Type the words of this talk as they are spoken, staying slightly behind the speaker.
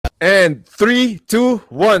And 3, 2,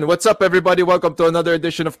 1. What's up, everybody? Welcome to another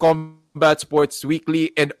edition of Combat Sports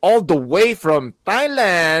Weekly. And all the way from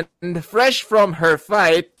Thailand, fresh from her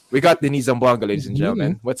fight, we got Denise Zamboanga, ladies and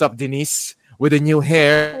gentlemen. What's up, Denise? With the new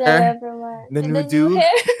hair. Hello, everyone. The new With do.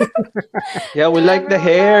 hair. Yeah, we Hello, like the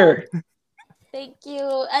everyone. hair. Thank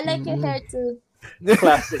you. I like your hair too.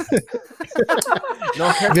 Classic. No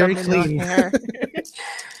hair. Very no clean. hair.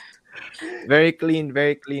 Very clean,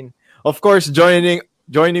 very clean. Of course, joining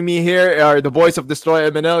me here are the boys of Destroy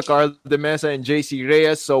MNL, Carl De Mesa and JC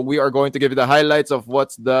Reyes. So we are going to give you the highlights of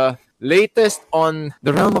what's the latest on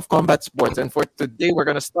the realm of combat sports. And for today, we're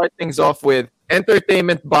going to start things off with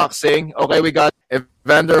entertainment boxing. Okay, we got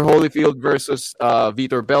Evander Holyfield versus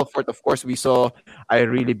Vitor Belfort. Of course, we saw, I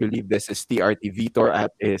really believe this is TRT Vitor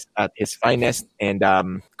at his finest. And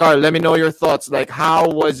Carl, let me know your thoughts. Like, how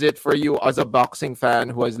was it for you as a boxing fan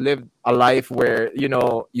who has lived a life where,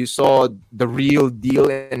 you saw the real deal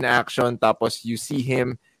in action, tapos you see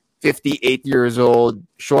him 58 years old,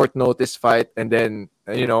 short notice fight, and then,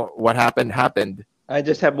 what happened. I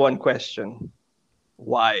just have one question.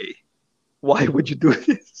 Why? Why would you do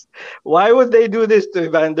this? Why would they do this to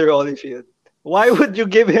Evander Holyfield? Why would you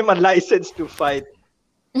give him a license to fight?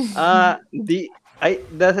 The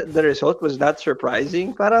result was not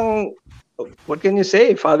surprising. Parang, what can you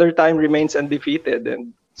say? Father Time remains undefeated.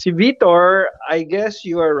 And si Vitor, I guess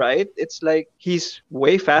you are right. It's like he's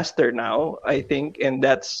way faster now, I think. And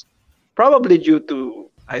that's probably due to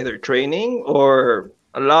either training or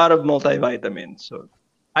a lot of multivitamins. So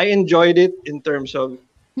I enjoyed it in terms of,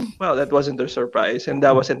 well, that wasn't a surprise. And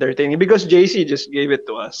that was entertaining because JC just gave it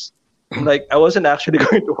to us. Like, I wasn't actually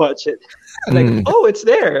going to watch it. Like, oh, it's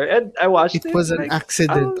there. And I watched it. It was an like,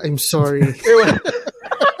 accident. I'm sorry.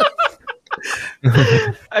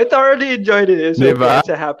 I thoroughly enjoyed it. It's, okay. Diba? It's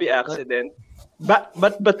a happy accident. But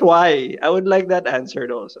why? I would like that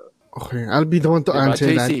answered also. Okay, I'll be the one to Diba, answer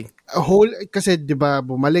JC? that. Kasi, di ba,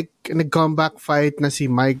 nag-comeback fight na si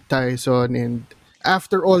Mike Tyson, and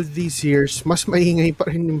after all these years, mas maingay pa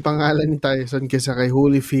rin yung pangalan ni Tyson kaysa kay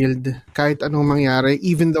Holyfield. Kahit anong mangyari,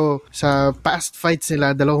 even though sa past fights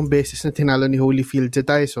nila, 2 beses na tinalo ni Holyfield si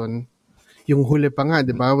Tyson, yung huli pa nga,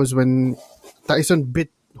 di ba, was when Tyson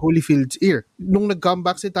bit Holyfield's ear. Nung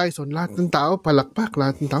nag-comeback si Tyson, lahat ng tao palakpak,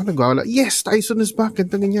 lahat ng tao nagwawala. Yes, Tyson is back,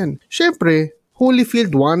 ganito ganyan. Siyempre,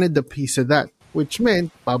 Holyfield wanted a piece of that, which meant,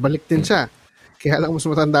 pabalik din siya. Kaya lang mas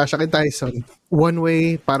matanda siya kay Tyson. One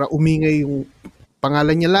way para umingay yung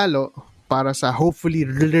pangalan niya lalo, para sa hopefully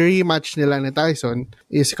rematch nila ni Tyson,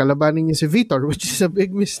 is kalabanin niya si Vitor, which is a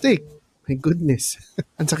big mistake. My goodness.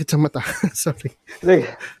 Ang sakit sa mata. Sorry.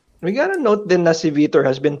 Like, we gotta note din na si Vitor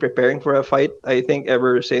has been preparing for a fight, I think,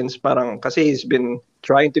 ever since parang, kasi he's been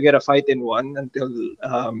trying to get a fight in one until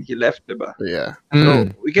he left, diba? Yeah. So,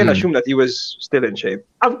 we can assume that he was still in shape.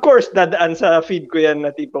 Of course, dadaan sa feed ko yan na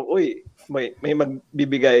tipong, uy, may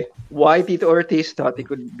magbibigay. Why Tito Ortiz thought he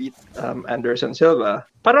could beat Anderson Silva?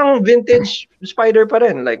 Parang vintage Spider pa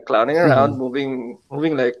rin, like clowning around, moving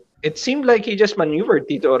like, it seemed like he just maneuvered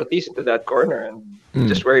Tito Ortiz into that corner and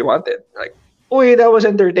just where he wanted. Like, uy, that was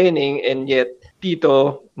entertaining, and yet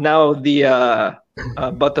Tito, now the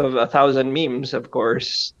butt of 1,000 memes, of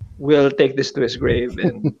course, will take this to his grave,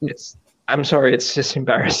 and I'm sorry, it's just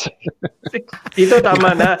embarrassing. Tito,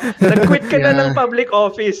 tama na. Nag-quit ka na ng public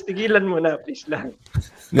office. Tigilan mo na, please lang.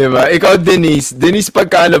 Diba? Ikaw, Denise,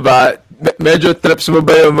 pagka ba, medyo trips mo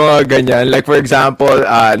ba yung mga ganyan? Like, for example,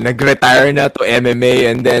 nag-retire na to MMA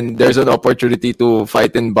and then there's an opportunity to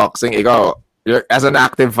fight in boxing. Ikaw, as an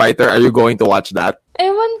active fighter, are you going to watch that?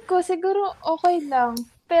 Ewan ko, siguro okay lang.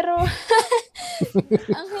 Pero,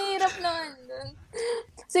 ang hirap naman dun.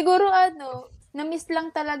 Siguro na-miss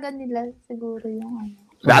lang talaga nila siguro yung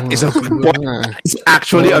That is a good point. It's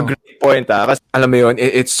actually a great point. Kasi alam mo yun,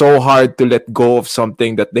 it's so hard to let go of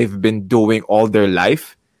something that they've been doing all their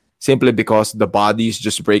life simply because the body is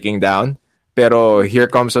just breaking down. Pero here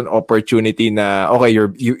comes an opportunity na, okay,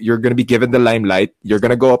 you're gonna be given the limelight. You're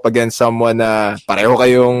gonna go up against someone na pareho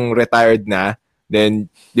kayong retired na. Then,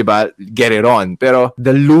 di ba, get it on. Pero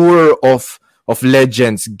the lure of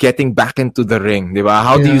legends getting back into the ring, di ba?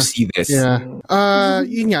 How do you see this? Yeah.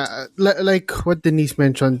 Yun nga, like what Denise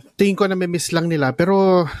mentioned, tingin ko na may miss lang nila,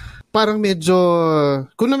 pero parang medyo,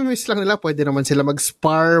 kung na-miss lang nila, pwede naman sila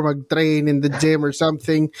mag-spar, mag-train in the gym or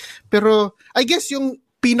something. Pero, I guess yung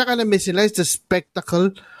pinaka na-miss nila is the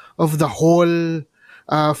spectacle of the whole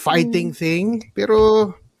fighting thing.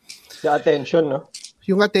 Pero, The attention, no?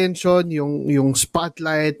 yung attention, yung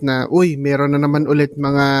spotlight na, uy, meron na naman ulit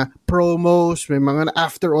mga promos, may mga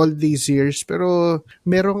after all these years. Pero,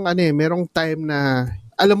 merong time na,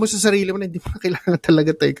 alam mo sa sarili mo na hindi mo na kailangan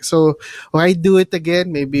talaga take. So, why do it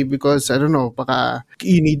again? Maybe because, I don't know, baka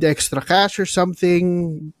you need extra cash or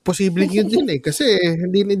something. Posibleng yun din eh. Kasi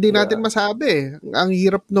hindi natin masabi. Ang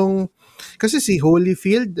hirap nung, kasi si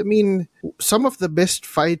Holyfield, I mean, some of the best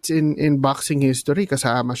fights in boxing history,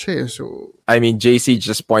 kasama siya eh. So, I mean, JC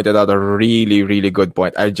just pointed out a really, really good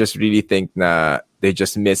point. I just really think na they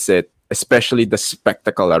just miss it, especially the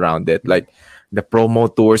spectacle around it. Like, the promo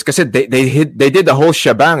tours, kasi they did the whole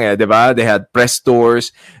shebang, diba? They had press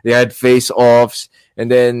tours, they had face-offs, and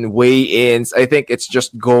then weigh-ins. I think it's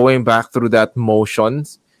just going back through that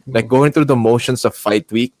motions, like going through the motions of fight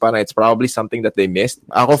week. Parang it's probably something that they missed.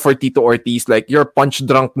 Ako for Tito Ortiz, like you're punch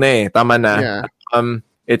drunk na eh, tama na. yeah.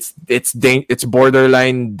 It's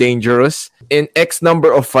borderline dangerous. In X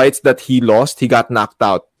number of fights that he lost, he got knocked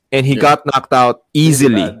out, and he got knocked out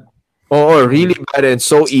easily. Oo, really bad and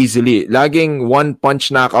so easily. Laging one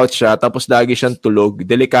punch knockout siya, tapos lagi siyang tulog.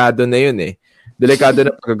 Delikado na yun eh. Delikado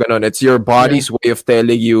na pag ganun. It's your body's way of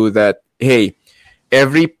telling you that, hey,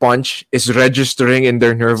 every punch is registering in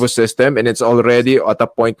their nervous system, and it's already at a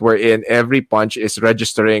point wherein every punch is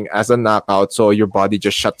registering as a knockout, so your body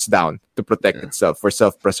just shuts down to protect itself for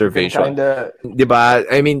self-preservation. Diba?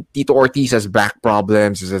 I mean, Tito Ortiz has back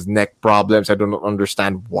problems, he has neck problems. I don't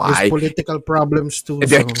understand why. There's political problems too.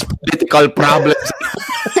 There's political problems.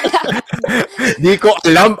 Di ko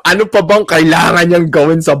alam ano pa bang kailangan niyang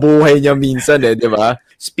gawin sa buhay niya minsan eh, di ba?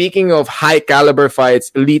 Speaking of high caliber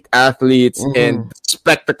fights, elite athletes, and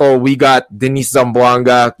spectacle, we got Denise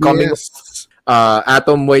Zamboanga coming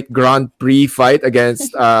atomweight Grand Prix fight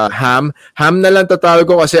against Ham. Ham na lang tatawag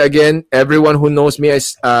ko kasi again, everyone who knows me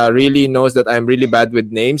is really knows that I'm really bad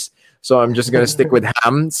with names. So I'm just gonna stick with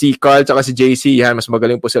Ham. Si Carl tsaka si JC, yan, mas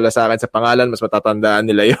magaling po sila sa akin sa pangalan, mas matatandaan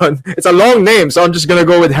nila yon. It's a long name, so I'm just gonna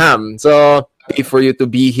go with Ham. So happy for you to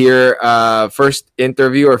be here. First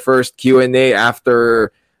interview or first Q&A after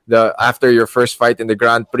your first fight in the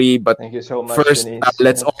Grand Prix. But thank you so much. First,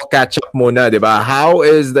 let's all catch up muna, diba? How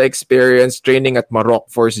is the experience training at Maroc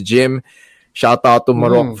Force Gym? Shout out to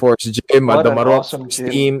Maroc Force Gym, the Maroc awesome Force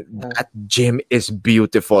team. That gym is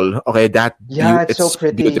beautiful. Okay, it's so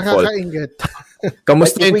pretty. Beautiful.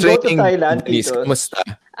 Kamusta yung training? Thailand, kamusta?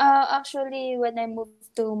 Actually, when I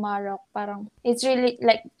moved to Maroc, parang it's really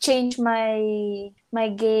like changed my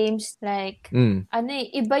games. Like,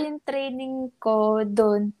 iba yung training ko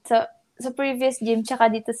doon sa previous gym,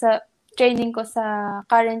 tsaka dito sa training ko sa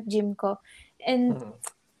current gym ko. And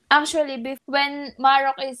actually, when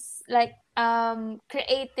Maroc is like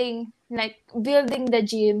creating, like building the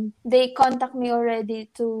gym, they contact me already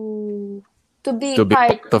to be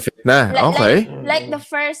part of it na. Okay. Like the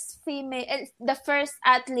first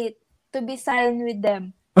athlete to be signed with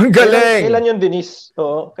them. Ang galing! Kailan yun, Denise?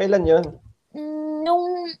 Oo, kailan yun?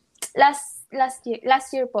 Nung last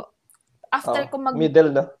year po. After ko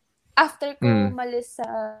middle na. After ko umalis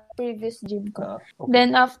sa previous gym ko. Okay.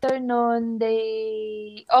 Then after nun,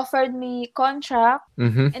 they offered me contract.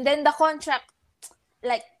 And then the contract,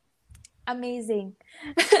 like, amazing.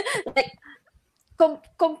 Like,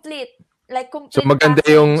 complete. Like, complete. So maganda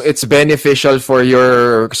yung, it's beneficial for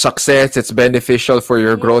your success, it's beneficial for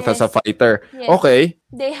your growth as a fighter. Yes. Okay.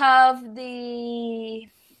 They have the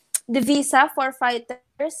visa for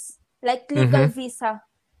fighters, like legal visa.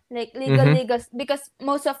 Like legal, because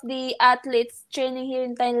most of the athletes training here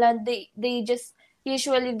in Thailand, they just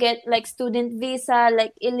usually get like student visa,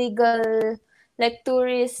 like illegal, like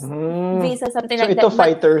tourist visa, something so like that. So ito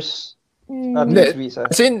fighters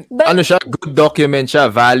visa. As in, ano siya, good document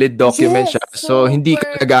siya, valid document siya. So hindi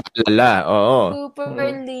ka nag-aalala. Oo. Super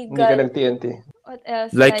legal. Hindi ka nag-TNT. What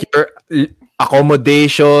else? Like your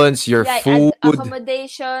accommodations, your food.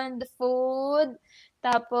 Accommodation, the food.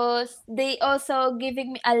 Tapos, they also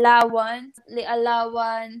giving me allowance.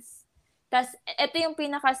 Tapos, ito yung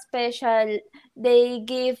pinaka-special. They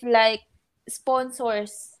give like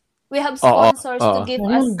sponsors. We have sponsors to give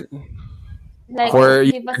us like for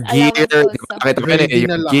give us gear,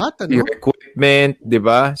 allowance also. Your equipment, di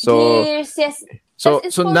ba? So, gears, yes. So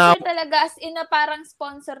now talaga as in na parang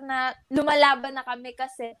sponsor na lumalaban na kami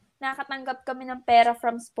kasi nakatanggap kami ng pera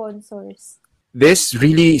from sponsors. This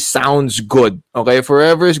really sounds good. Okay, for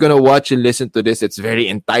whoever is gonna watch and listen to this, it's very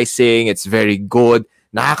enticing. It's very good.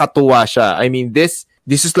 Nakakatuwa siya. I mean, this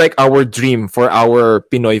is like our dream for our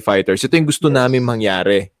Pinoy fighters. Ito yung gusto namin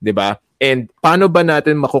mangyari, di ba? And paano ba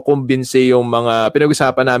natin makukumbinsi yung mga,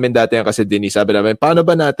 pinag-usapan namin dati yan kasi Denise, sabi namin, paano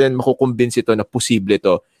ba natin makukumbinsi ito na posible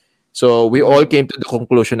to? So we all came to the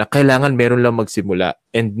conclusion na kailangan meron lang magsimula.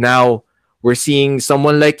 And now, we're seeing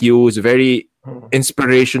someone like you who's very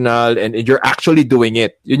inspirational, and you're actually doing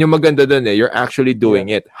it. Yun yung maganda dun eh. You're actually doing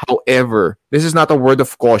it. However, this is not a word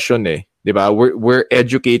of caution eh. Diba? We're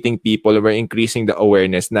educating people. We're increasing the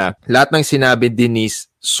awareness na lahat ng sinabi Denise,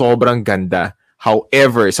 sobrang ganda.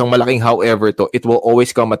 However, isang malaking however to, it will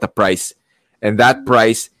always come at a price. And that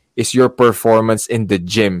price is your performance in the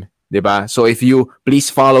gym. Diba? So if you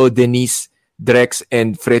please follow Denise, Drex,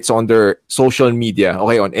 and Fritz on their social media,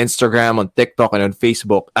 okay, on Instagram, on TikTok, and on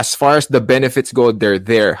Facebook. As far as the benefits go, they're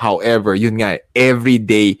there. However, yun nga, every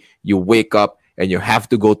day you wake up and you have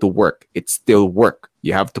to go to work. It's still work.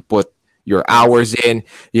 You have to put your hours in.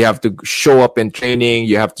 You have to show up in training.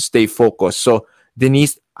 You have to stay focused. So,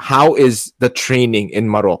 Denise, how is the training in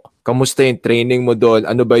Maroc? Kamusta yung training mo doon?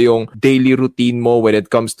 Ano ba yung daily routine mo when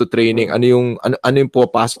it comes to training? Ano yung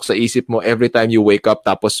pupasok sa isip mo every time you wake up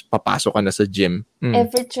tapos papasok ka na sa gym?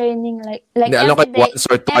 Every training, like every day, once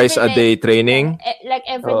or twice a day training? Like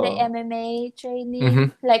every day MMA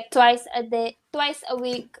training, like twice a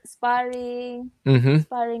week sparring,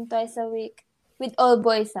 sparring twice a week with all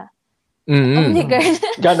boys Only girl.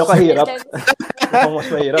 Gano'n kahirap? Mas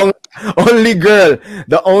mahirap. Only girl.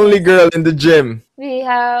 The only girl in the gym. We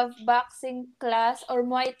have boxing class or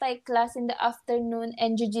Muay Thai class in the afternoon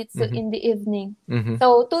and Jiu-Jitsu in the evening.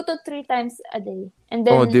 So, 2 to 3 times a day. And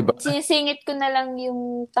then, sinisingit ko na lang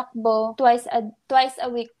yung takbo twice a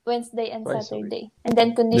week, Wednesday and Saturday. And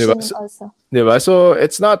then conditioning also. Diba? So,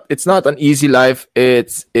 it's not an easy life.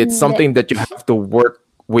 It's something that you have to work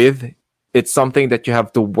with. It's something that you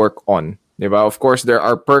have to work on. Diba? Of course, there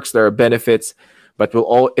are perks, there are benefits, but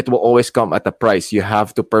it will always come at a price. You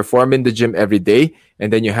have to perform in the gym every day, and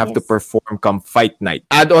then you have to perform come fight night.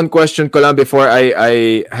 Add-on question ko lang before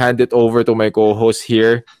I hand it over to my co-host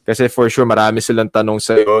here. Kasi for sure, marami silang tanong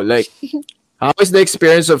sa'yo. Like, how is the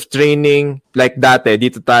experience of training like dati?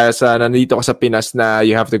 Nandito ka sa Pinas na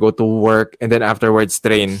you have to go to work and then afterwards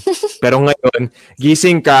train. Pero ngayon,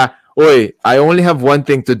 gising ka, I only have one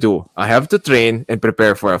thing to do. I have to train and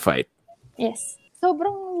prepare for a fight. Yes.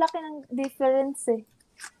 Sobrang laki ng difference eh.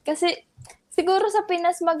 Kasi siguro sa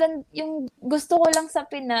Pinas yung gusto ko lang sa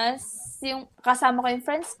Pinas, yung kasama ko yung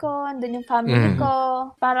friends ko, andun yung family ko,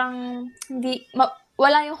 parang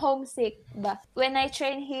wala yung homesick ba. When I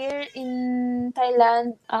train here in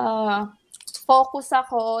Thailand, focus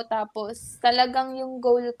ako, tapos talagang yung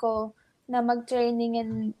goal ko na mag-training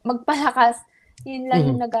and magpalakas, yun lang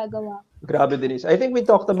yung nagagawa. Grabe, Denise. I think we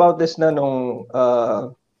talked about this na nung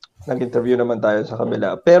nag-interview naman tayo sa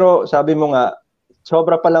kabila. Pero sabi mo nga,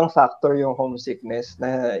 sobra palang factor yung homesickness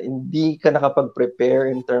na hindi ka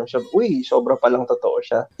nakapag-prepare in terms of, sobra palang totoo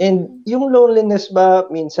siya. And yung loneliness ba,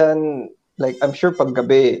 minsan, like, I'm sure pag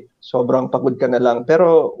gabi, sobrang pagod ka na lang.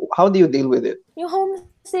 Pero how do you deal with it? Yung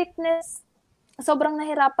homesickness, sobrang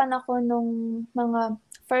nahirapan ako nung mga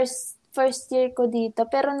first year ko dito.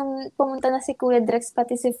 Pero nung pumunta na si Kuya Drex,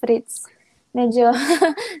 pati si Fritz, medyo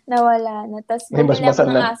nawala na. Tapos bumili ako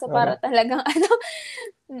ng aso para talagang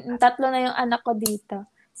 3 na yung anak ko dito.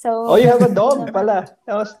 So, you have a dog pala.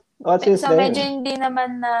 What's his name? So, medyo hindi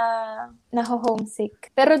naman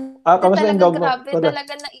na-homesick. Pero talagang grabe,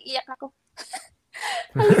 talagang naiiyak ako.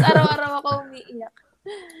 Halos araw-araw ako umiiyak.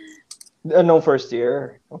 No first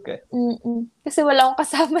year? Okay. Kasi wala akong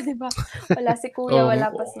kasama, di ba? Wala si Kuya,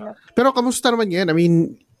 wala pa sila. Pero kamusta naman yan? I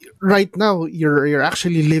mean, right now, you're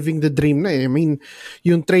actually living the dream na eh. I mean,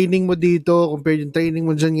 yung training mo dito, compared yung training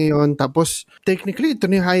mo dyan ngayon, tapos technically, ito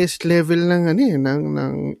na yung highest level ng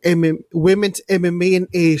women's MMA in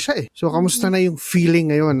Asia eh. So, kamusta na yung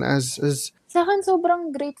feeling ngayon as... Sa akin,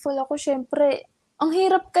 sobrang grateful ako. Syempre, ang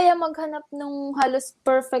hirap kaya maghanap ng halos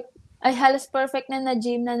perfect na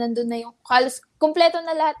gym na nandun na yung halos kompleto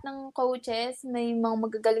na lahat ng coaches, may mga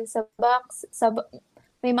magagaling sa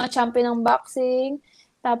may mga champion ng boxing,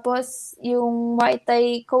 tapos yung Muay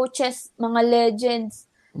Thai coaches, mga legends,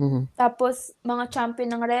 tapos mga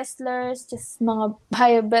champion ng wrestlers, just mga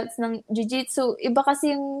higher belts ng jiu-jitsu. Iba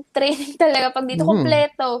kasi yung training talaga pag dito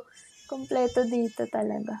kompleto dito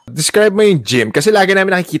talaga. Describe mo yung gym. Kasi lagi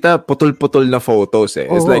namin nakikita putol-putol na photos eh.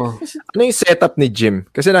 It's like, ano yung setup ni gym?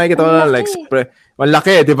 Kasi nakikita ko na like,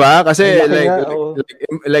 malaki, di ba? Kasi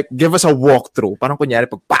like, give us a walkthrough. Parang kunyari,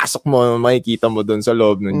 pagpasok mo, makikita mo dun sa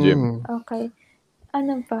loob ng gym. Okay.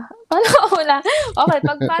 Ano pa? Paano wala? Okay,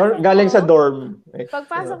 pagpasok mo. Galing sa dorm.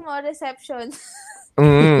 Pagpasok mo, reception.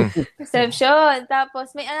 Reception.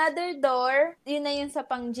 Tapos, may another door. Yun na yun sa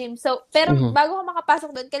pang-gym. So, pero bago ka makapasok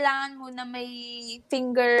doon, kailangan mo na may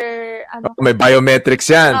finger, may biometrics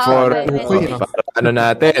yan for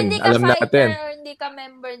natin. Hindi ka alam fighter natin. Or hindi ka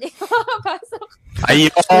member, hindi ka makapasok.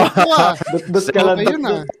 Dut ka lang.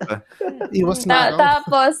 Iwas na.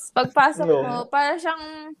 Tapos, pagpasok mo, para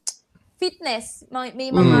siyang fitness.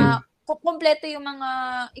 May mga kompleto yung mga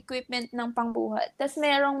equipment ng pangbuhat. Tapos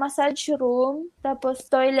merong massage room, tapos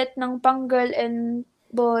toilet ng pang girl and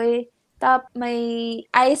boy. Tapos may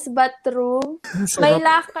ice bath room, may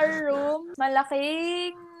locker room,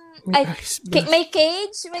 malaking may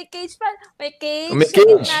cage pa. May cage.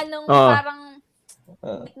 Parang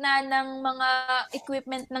gitna ng mga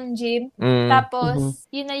equipment ng gym. Tapos,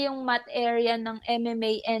 yun na yung mat area ng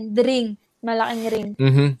MMA and ring. Malaking ring.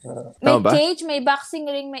 May cage, may boxing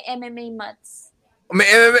ring, may MMA mats. May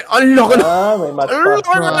MMA? Ang laki na! May mats pa.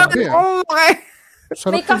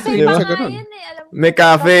 May cafe pa nga yun eh. May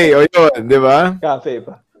cafe. O yun, di ba? Cafe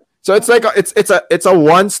pa. So it's like it's a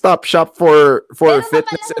one-stop shop for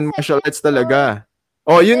fitness and martial arts talaga.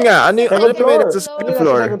 Oh, yun nga. Ano yung second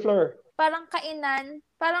floor? Parang kainan,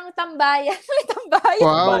 parang tambayan. May tambayan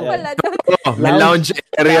pala doon. May lounge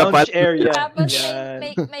area pa. Tapos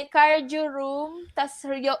may cardio room, tas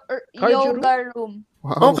yoga room.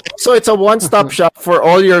 Wow. Okay, so it's a one-stop shop for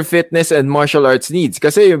all your fitness and martial arts needs.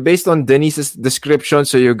 Kasi based on Denise's description,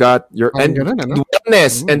 so you got your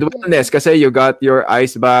wellness and wellness. Kasi you got your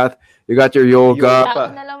ice bath, you got your yoga. Tao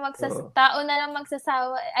na lang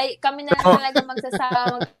magsasawa. Ay, kami na lang talaga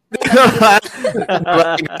magsasawa. You got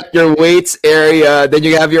your weights area, then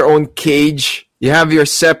you have your own cage. You have your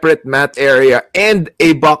separate mat area and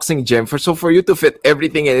a boxing gym. So for you to fit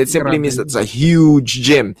everything in, it simply means it's a huge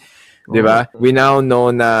gym. Diba? We now know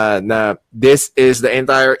na this is the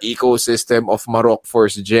entire ecosystem of Maroc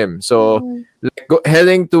Force Gym. So,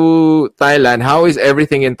 heading to Thailand, how is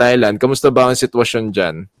everything in Thailand? Kamusta ba ang sitwasyon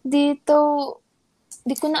dyan? Dito,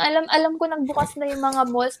 di ko na alam. Alam ko nagbukas na yung mga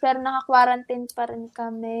malls, pero naka-quarantine pa rin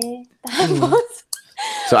kami. Tapos,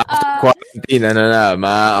 so, after quarantine,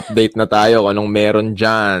 ma-update na tayo kung anong meron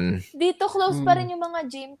dyan. Dito, close pa rin yung mga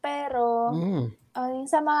gym, pero yung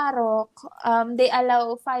sa Maroc, they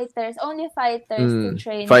allow only fighters to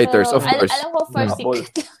train. Fighters, so, of course. Alam ko first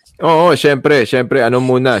secret. Oo, syempre, ano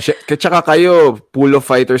muna. Tsaka kayo, pool of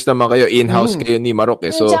fighters naman kayo, in-house kayo ni Maroc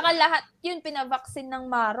eh. So, tsaka lahat, yun, pinavaksin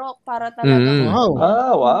ng Maroc para talaga.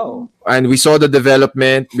 Wow. And we saw the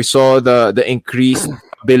development, we saw the increased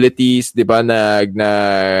abilities, di ba,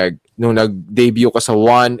 nung nag-debut ka sa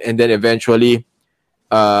one, and then eventually,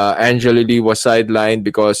 Angela Lee was sidelined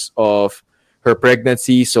because of her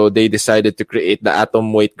pregnancy, so they decided to create the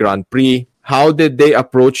Atomweight Grand Prix. How did they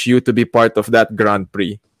approach you to be part of that Grand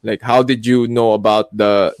Prix? Like, how did you know about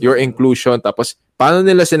your inclusion? Tapos, paano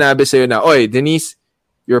nila sinabi sa'yo na, oy, Denise,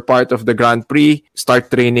 you're part of the Grand Prix,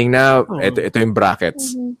 start training na, ito yung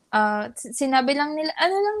brackets. Sinabi lang nila,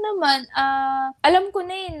 alam ko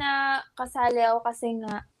na na kasali ako kasi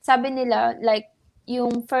nga, sabi nila, like,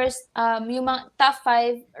 yung first, yung mga top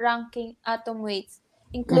 5 ranking atomweights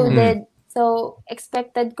included. So,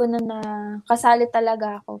 expected ko na kasali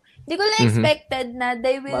talaga ako. Hindi ko lang expected na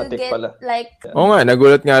they will get like... Oo nga,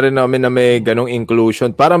 nagulat nga rin namin na may ganong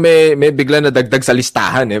inclusion. Parang may bigla na dagdag sa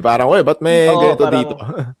listahan eh. Parang, ba't may ganito dito?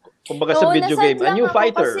 Kumbaga sa video game, a new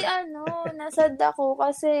fighter. Kasi nasad ako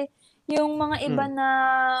kasi yung mga iba na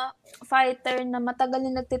fighter na matagal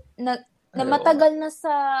na matagal na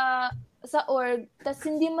sa org, tas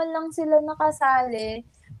hindi man lang sila nakasali.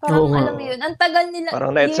 Parang alam mo yun, ang tagal nila.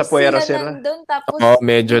 Parang net sa puwera sila. Nandun, tapos,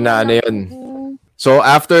 medyo na yun. So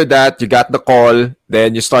after that, you got the call,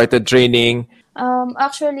 then you started training.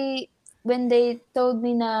 Actually, when they told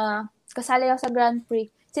me na kasali ako sa Grand Prix,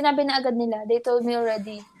 sinabi na agad nila, they told me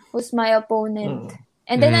already who's my opponent.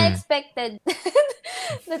 And then I expected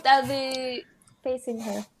that I'll be facing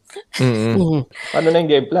her. Ano na yung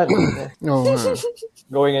game plan?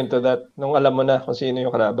 Going into that, nung alam mo na kung sino yung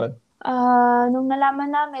kalaban? Nung nalaman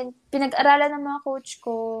namin, pinag-aralan ng mga coach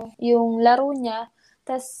ko yung laro niya.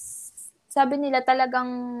 Tapos, sabi nila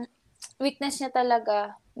talagang weakness niya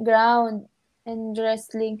talaga, ground and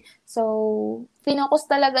wrestling. So, pinocus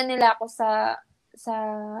talaga nila ako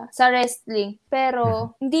sa wrestling.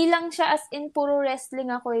 Pero, hindi lang siya as in puro wrestling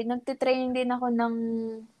ako eh. Nagtitraining din ako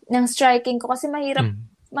ng striking ko kasi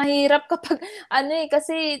mahirap kapag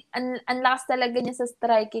kasi ang lakas talaga niya sa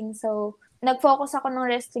striking. So, nag-focus ako ng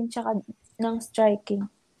wrestling tsaka ng striking.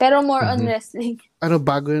 Pero more on wrestling.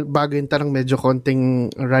 Bago yung tanong, medyo konting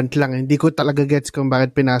rant lang. Hindi ko talaga gets kung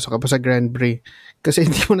bakit pinasok ka pa sa Grand Prix. Kasi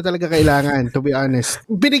hindi mo na talaga kailangan, to be honest.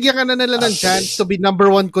 Binigyan ka na nila ng chance to be number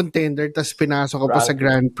 1 contender, tapos pinasok ka pa sa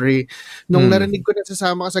Grand Prix. Nung narinig ko na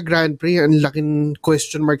sasama ka sa Grand Prix, ang laking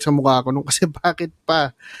question mark sa mukha ko. Kasi bakit pa?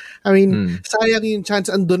 I mean, sayang yung chance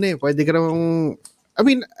andun eh. Pwede ka namang...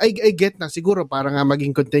 I get na siguro para nga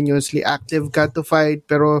maging continuously active ka to fight,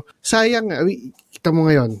 pero sayang, kita mo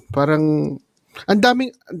ngayon, parang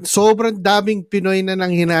sobrang daming Pinoy na nang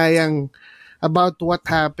hinayang about what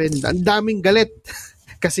happened. Ang daming galit.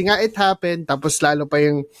 Kasi nga it happened, tapos lalo pa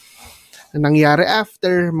yung nangyari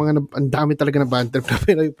after, ang dami talaga na banter na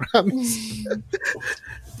Pinoy Promise.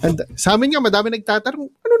 And sa amin nga, madami nagtatanong,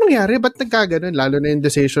 ano nangyari? Ba't nagkaganon? Lalo na yung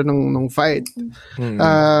decision ng fight.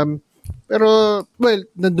 Pero, well,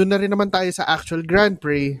 nandun na rin naman tayo sa actual Grand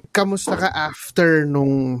Prix. Kamusta ka after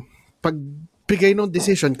nung pagbigay ng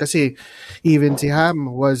decision? Kasi even si Ham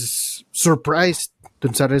was surprised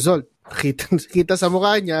dun sa result. Kita sa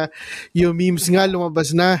mukha niya, yung memes nga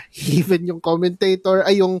lumabas na, even yung commentator,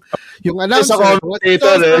 ay yung announcer. Sa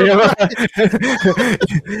commentator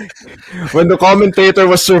when the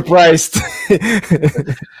commentator was surprised.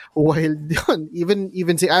 Wild yun.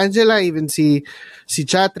 Even si Angela, even si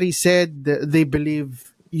Chatri said they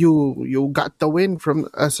believe you got the win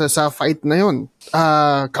from sa fight na yun.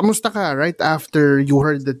 Kamusta ka right after you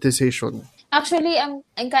heard the decision? Actually, I'm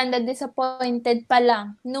kinda disappointed pa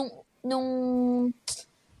lang nung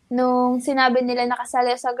sinabi nila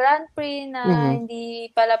nakasali sa Grand Prix na hindi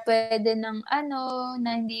pala pwede ng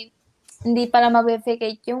na hindi pala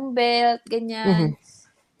ma-vacate yung belt, ganyan.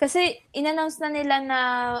 Kasi in-announce na nila na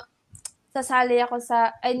sasali ako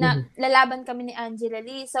lalaban kami ni Angela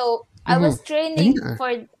Lee. So, I was training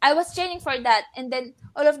for that. And then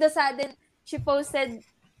all of the sudden, she posted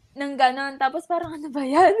ng ganon. Tapos parang ano ba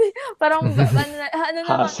yan? Parang ano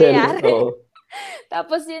na mangyayari?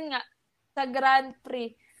 Tapos yun nga, sa Grand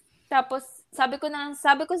Prix. Tapos sabi ko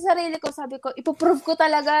sa sarili ko, ipoprove ko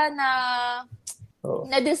talaga na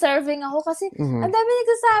deserving ako kasi ang dami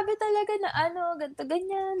nagsasabi talaga na ganito,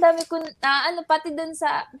 ganyan. Dami ko pati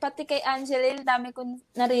kay Angela, dami ko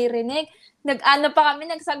naririnig.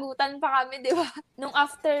 Nagsagutan pa kami, di ba? Nung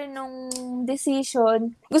after nung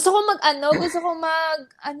decision, gusto ko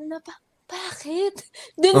bakit?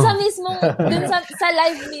 Dun sa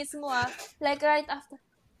live mismo, like right after,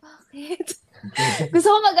 bakit?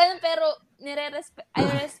 Gusto ko pero I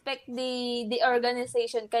respect the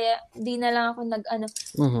organization, kaya di na lang ako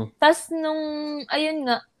Tas nung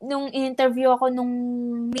in-interview ako nung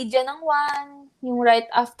media ng One, yung right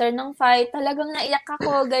after ng fight, talagang naiyak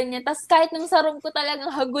ako, ganyan. Tas kahit nung sa room ko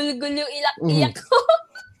talagang hagulgul yung iyak ko.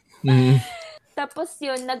 Tapos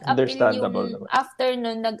yun, nag-appeal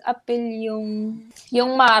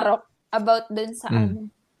yung Marok about dun sa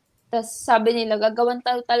Tapos sabi nila, gagawan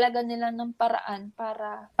talaga nila ng paraan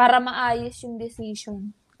para maayos yung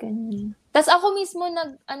decision. Ganyan. Tapos ako mismo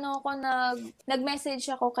nag-message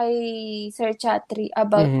ako kay Sir Chatri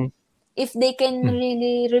about if they can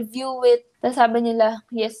really review it. Tapos sabi nila,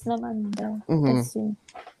 yes naman daw. Tapos yun.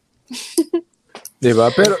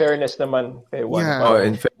 Diba? Pero in fairness naman kay One. Yeah.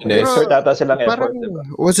 In fairness. Sir, tata silang effort, diba?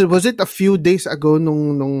 Was it a few days ago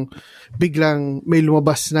nung biglang may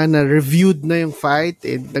lumabas na reviewed na yung fight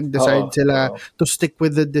and nag-decide sila to stick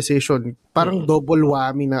with the decision? Parang double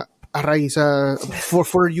whammy na aray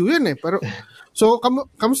for you yun eh. Pero so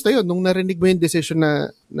kamusta yun nung narinig mo yung decision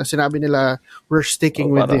na sinabi nila we're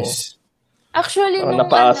sticking with this? Actually,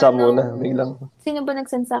 napaasa muna biglang. Sino ba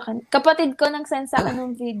nag-send sa akin? Kapatid ko nag-send sa akin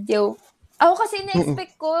ng video. Ako kasi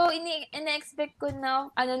ina-expect ko na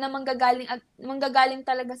na manggagaling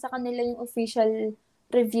talaga sa kanila yung official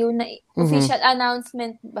review na official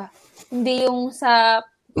announcement ba. Hindi yung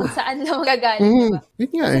kung saan lang magagaling,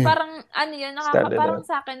 diba? Kasi parang yun, parang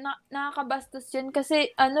sa akin nakakabastos yun kasi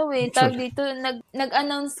tawag dito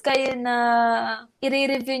nag-announce kayo na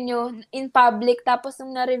i-review nyo in public tapos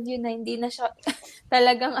nung na-review na hindi na siya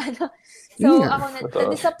talagang So, ako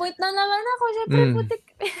na-disappoint na naman ako. Siyempre, putik.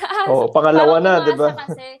 Pangalawa na, di ba?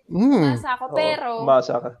 Kasi, umasa ako. Pero,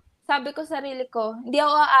 umasa ka. Sabi ko sarili ko, hindi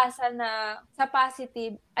ako aasa na sa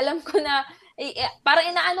positive. Alam ko na, parang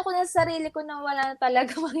inaano ko na sa sarili ko na wala na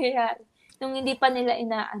talaga mangyayari nung hindi pa nila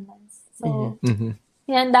ina-announce. So,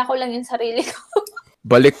 hinanda ko lang yung sarili ko.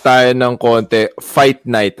 Balik tayo ng konti. Fight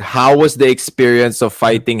night. How was the experience of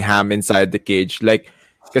fighting Ham inside the cage? Like,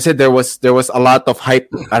 kasi there was a lot of hype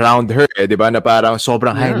around her, 'di ba? Na parang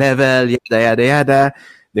sobrang high level, yada.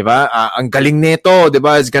 'Di ba? Ang galing nito, 'di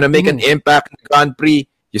ba? It's gonna make an impact in the Grand Prix.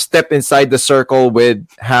 You step inside the circle with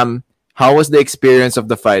Ham. How was the experience of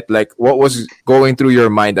the fight? Like, what was going through your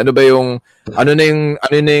mind? Ano na yung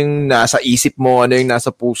nasa isip mo, ano yung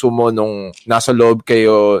nasa puso mo nung nasa loob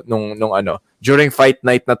kayo nung during fight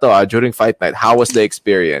night na to, during fight night, how was the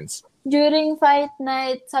experience? During fight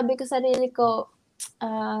night, sabi ko sarili ko,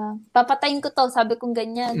 papatayin ko to, sabi kong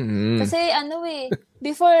ganyan. Kasi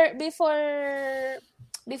before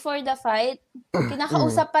the fight,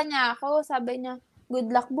 kinakausap pa niya ako, sabi niya, good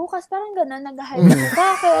luck bukas, parang gano'n, nag-hype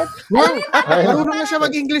ako. Bakit? Marunong na siya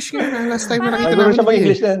mag-English ngayon. Last time na nakita namin siya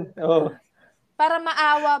mag-English din. Para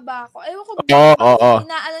maawa ba ako? Ewan ko,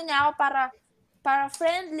 inaano niya ako para para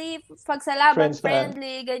friendly, pag sa laban, Friends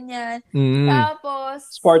friendly, ganyan. Mm. Tapos,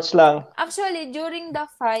 Sports lang. actually, during the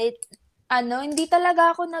fight, hindi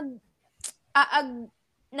talaga ako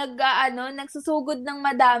nagsusugod ng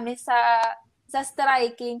madami sa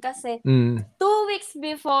striking kasi 2 weeks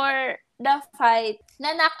before the fight,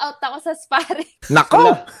 na-knockout ako sa sparring.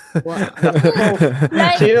 Nako!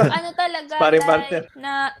 Like, Sino? talaga, Sparring like, partner.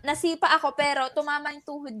 nasipa ako pero tumama yung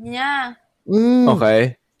tuhod niya.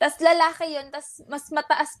 Okay. Tas lalaki yun, tas mas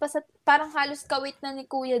mataas pa sa, parang halos kawit na ni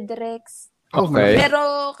Kuya Drex. Okay.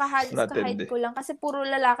 Pero kahalos Matindi. kahit ko lang kasi puro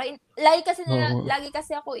lalaki. Lagi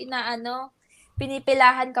kasi ako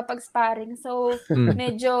pinipilahan kapag sparring. So,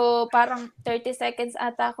 medyo parang 30 seconds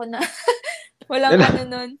ata ako na walang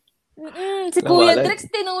nun. Si Kuya Drex,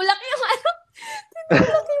 tinulak yung lalaki.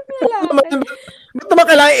 Ba't naman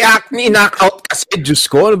kailangan i-knock-out kasi? Diyos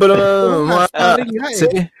ko, ano ba naman?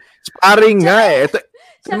 Sparring nga eh. Ito,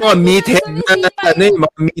 yung mga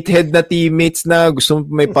meathead na teammates na gusto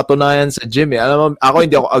may patunayan sa gym eh. Alam mo, ako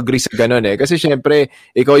hindi ako agree sa ganun eh. Kasi syempre,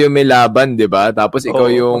 ikaw yung may laban, di ba? Tapos ikaw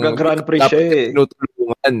yung Grand Prix siya eh.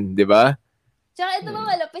 Tinutulungan, di ba? Tsaka ito ba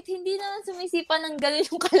malapit, hindi naman sumisipa ng ganun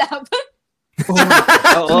yung kalaban.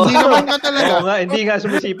 Hindi naman nga talaga. Oo nga, hindi nga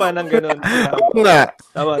sumisipa ng ganun. Oo nga.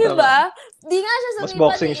 Tama. Diba? Di nga siya Mas sumipa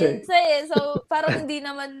boxing ni siya Insa eh. So, parang hindi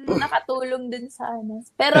naman nakatulong dun sa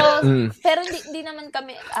Pero hindi naman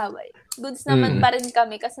kami away. Goods naman pa rin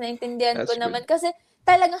kami kasi naintindihan ko naman. Kasi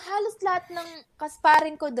talagang halos lahat ng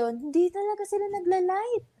kasparing ko doon, hindi talaga sila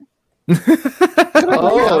nagla-light.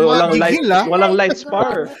 Walang light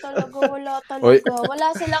spar. Wala talaga. Wala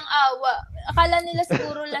silang awa. Akala nila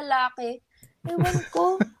siguro lalaki. Ewan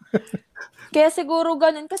ko. Kaya siguro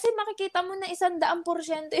ganun. Kasi makikita mo na 100%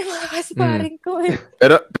 yung mga kasparing ko eh.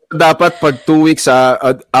 Pero dapat pag 2 weeks,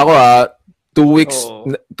 2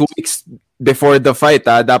 weeks before the fight,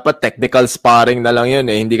 dapat technical sparring na lang yun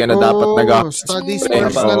eh. Hindi ka na dapat study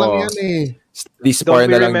spars na lang yan eh. Study spar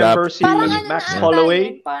na lang dapat. Si Max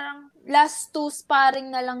Holloway? Parang last 2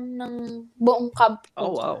 sparring na lang ng buong camp ko.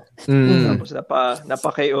 Oh, wow. Tapos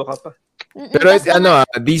napa-KO ka pa. Pero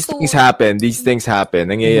these things happen.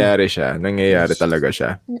 Nangyayari siya. Nangyayari talaga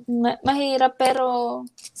siya. Mahirap pero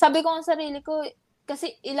sabi ko sa sarili ko, kasi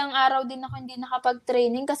ilang araw din ako hindi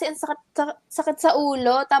nakapag-training kasi ang sakit sa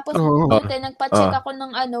ulo. Tapos nagpa-check ako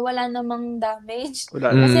ng wala namang damage.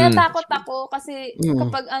 Kasi natakot ako kasi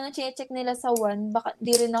kapag check nila sa 1, baka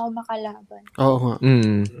di rin ako makalaban.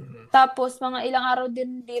 Tapos mga ilang araw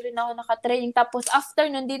din di rin ako nakatraining. Tapos after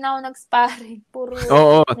nun, di na ako nag-sparring. Puro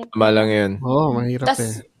tama lang yun. Mahirap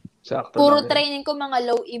eh. Puro training ko mga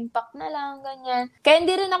low impact na lang, ganyan. Kaya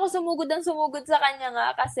hindi rin ako sumugod sa kanya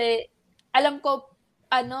nga kasi alam ko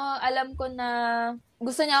na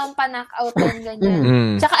gusto niya akong pa-knockoutan,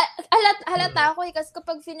 ganyan. Tsaka halata ako kasi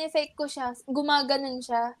kapag fine-fake ko siya, gumaganon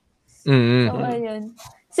siya. So, ayun.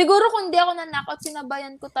 Siguro kung di ako na-knockout,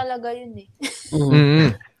 sinabayan ko talaga yun eh.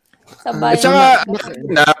 Sabayan. At saka,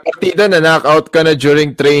 partida na knockout ka na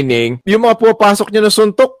during training, yung mga pupasok niya na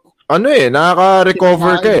suntok,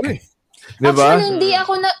 nakaka-recover ka eh. Diba? Actually,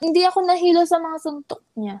 hindi ako nahilo sa mga suntok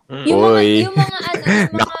niya. Yung mga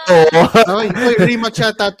rematch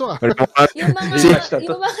yata to yung mga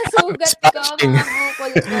sugat ko, mga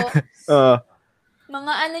bukol ko.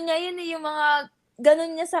 Mga niya yun yung mga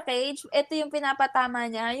ganun niya sa cage. Ito yung pinapatama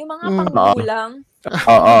niya. Yung mga panggulang.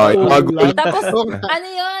 Tapos,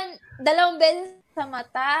 2 beses sa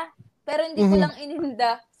mata. Pero hindi ko lang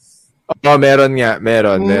ininda. Meron nga.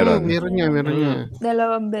 Meron nga.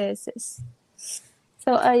 2 beses.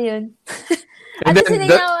 So, ayun. At sila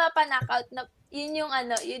na pa-knockout na, yun yung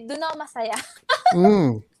doon ako masaya.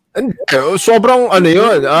 Sobrang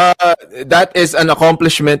yun. That is an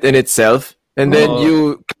accomplishment in itself. And then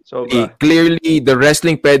clearly the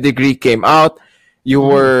wrestling pedigree came out. You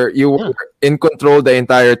were in control the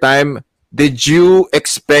entire time. Did you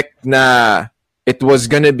expect na it was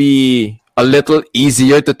gonna be a little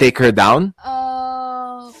easier to take her down?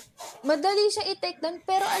 Madali siya i-take down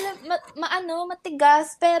pero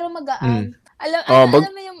matigas pero magaan.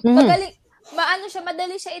 Alam mo yung magaling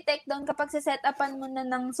madali siya i-take down kapag set-upan mo na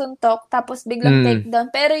ng suntok tapos biglang take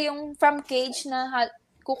down. Pero yung from cage na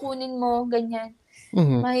kukunin mo ganyan.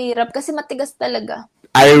 Mahirap kasi matigas talaga.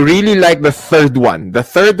 I really like the third one. The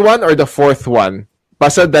third one or the fourth one?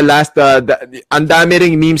 Basta the last, ang dami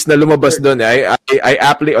ring memes na lumabas doon. I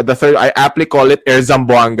aptly call it Air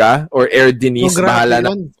Zamboanga or Air Denise. Bahala na.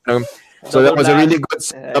 So that was a really good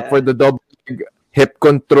setup for the double hip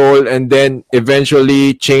control and then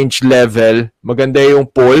eventually change level. Maganda yung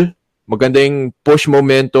pull. Maganda yung push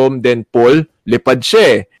momentum, then pull. Lipad siya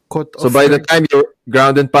eh. So by the time you're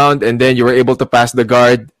ground and pound and then you were able to pass the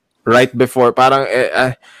guard, right before, parang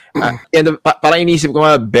parang inisip ko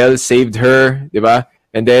nga, Bell saved her, di ba?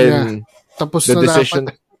 And then tapos the na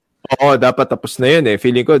decision, dapat tapos na yun eh.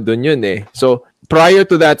 Feeling ko dun yun eh. So prior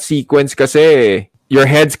to that sequence kasi, your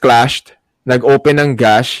heads clashed, nag-open ng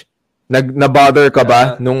gash, nabother ka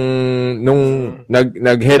ba nung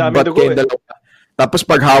nag-headbutt kayo dalawa? Tapos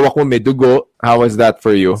pag hawak mo may dugo, how was that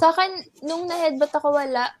for you? Sa akin, nung na-headbutt ako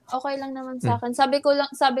wala, okay lang naman sa akin. Sabi ko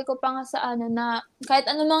pa nga sa na kahit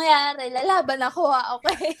anong mangyari, lalaban ako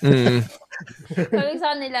okay? Sabi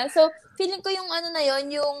sa kanila. So, feeling ko yung na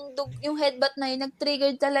yon, yung headbutt na yun,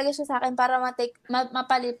 nag-trigger talaga siya sa akin para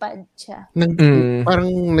mapalipad siya.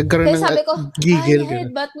 Parang nagkaroon ng sabi ko, gigil.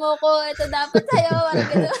 headbutt mo ko, ito dapat sa'yo.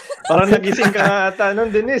 Parang nagising ka nga ata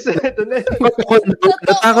nun, Denise. Ito na.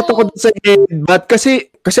 Natakot ako sa headbutt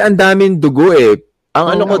kasi ang daming dugo eh.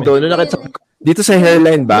 Ang ko doon, dito sa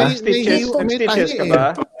hairline ba? May stitches ka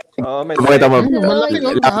ba? Oo, may malaki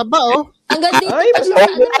mahaba Hanggang dito pa siya,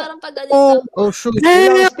 parang pag ganito. Oh, shoot.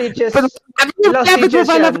 Ilang stitches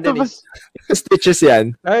yan, Denise? Stitches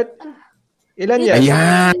yan. Right? Ilan yan?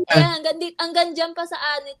 Ayan. Hanggang dyan pa sa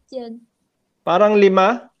anit yan. Parang 5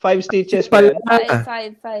 stitches pa yan.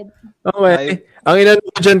 5. Okay. Ang inano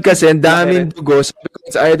ko dyan kasi, ang daming dugo. Sabi ko,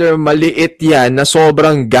 it's either maliit yan na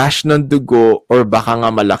sobrang gash ng dugo or baka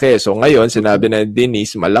nga malaki. So ngayon, sinabi na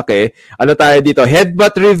Denise, malaki. Ano tayo dito?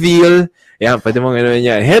 Headbutt reveal. Yan, pwede mong ano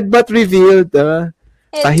yan. Headbutt reveal.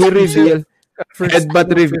 Tahi reveal.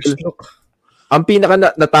 Headbutt reveal. Ang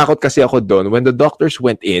pinaka natakot kasi ako doon, when the doctors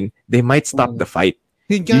went in, they might stop the fight.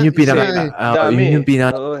 Yun yung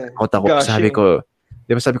pinaka-takot ako. Sabi ko,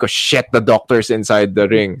 shit, the doctor's inside the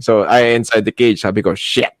ring. So, inside the cage. Sabi ko,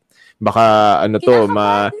 shit. Baka,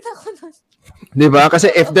 diba?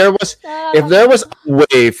 Kasi if there was a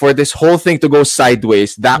way for this whole thing to go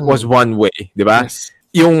sideways, that was one way. Diba? Yes.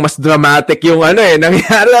 Yung mas dramatic yung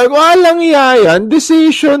nangyari. Walang yan.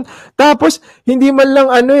 Decision. Tapos, hindi man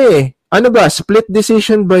lang ano ba? Split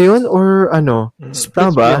decision ba yun? Or ano?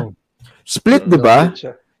 Split ba? Split, di ba?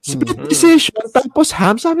 Split decision. Tapos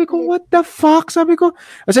sabi ko, what the fuck? Sabi ko,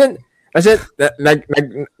 as in,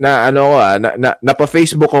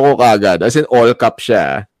 napa-Facebook ako kagad. As in, all cap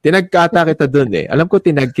siya. Tinagkata kita dun eh. Alam ko,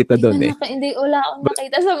 tinag kita dun eh. Hindi, wala akong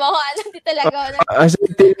nakita sa mga hindi talaga. As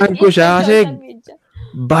in, tinag ko siya kasi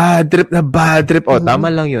bad trip.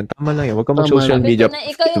 Tama lang yun. Huwag ka mag-social media.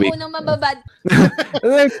 Ikaw yung unang mababad.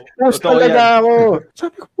 Post talaga ako.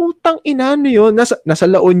 Sabi ko, putang ina, yun? Nasa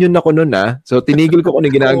La Union ako nun So, tinigil ko kung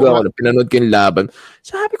ginagawa ko. Pinanood ko yung laban.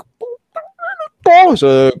 Sabi ko, putang ano to?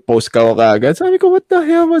 So, post ka ko kagad. Sabi ko, what the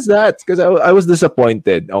hell was that? Because I was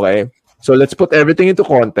disappointed. Okay? So, let's put everything into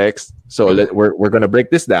context. So, we're gonna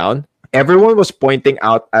break this down. Everyone was pointing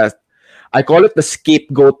out I call it the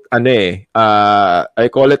scapegoat, I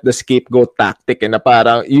call it the scapegoat tactic. Na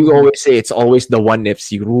parang, you always say it's always the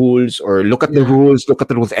 1FC rules or look at the rules.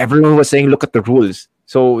 Everyone was saying, look at the rules.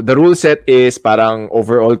 So, the rule set is parang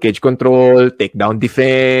overall cage control, takedown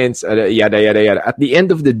defense, yada, yada, yada. At the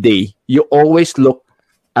end of the day, you always look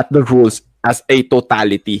at the rules as a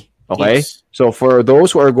totality. Okay? Yes. So, for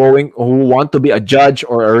those who want to be a judge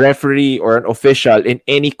or a referee or an official in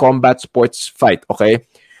any combat sports fight, okay?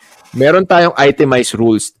 Meron tayong itemized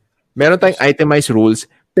rules,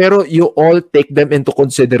 pero you all take them into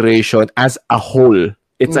consideration as a whole.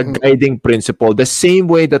 It's a guiding principle. The same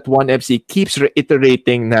way that 1FC keeps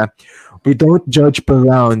reiterating na we don't judge per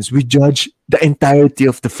rounds, we judge the entirety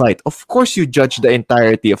of the fight. Of course, you judge the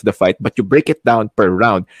entirety of the fight, but you break it down per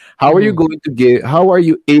round. How are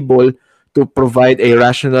you able to provide a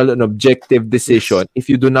rational and objective decision if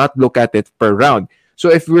you do not look at it per round? So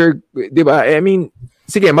if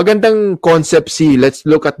sige, magandang concept let's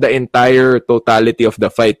look at the entire totality of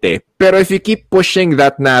the fight Pero if you keep pushing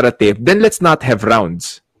that narrative, then let's not have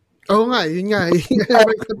rounds. Yun nga.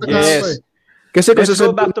 Yes. Kasi let's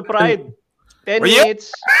go back to Pride. 10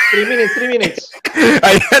 minutes, 3 minutes.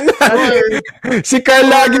 Ayan na. Si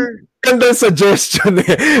Carl lagi gandang suggestion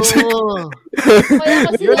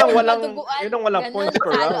Yun ang walang points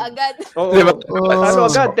per round. Talo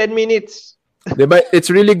agad, 10 minutes.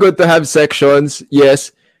 It's really good to have sections.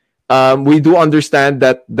 Yes, we do understand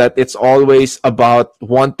that it's always about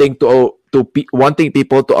wanting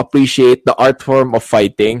people to appreciate the art form of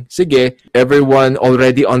fighting. Sige, everyone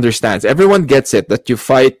already understands. Everyone gets it that you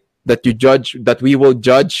fight, that you judge, that we will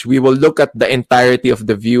judge. We will look at the entirety of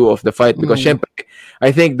the view of the fight because syempre,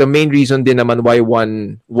 I think the main reason din naman why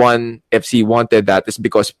one FC wanted that is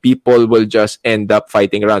because people will just end up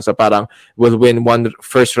fighting around. So parang will win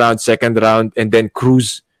first round, second round, and then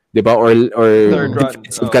cruise, diba? Or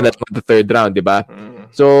defensive ka na the third round, diba?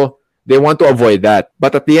 So they want to avoid that.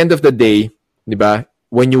 But at the end of the day, diba?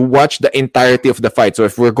 when you watch the entirety of the fight, so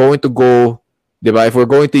if we're going to go, diba, if we're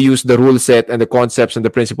going to use the rule set and the concepts and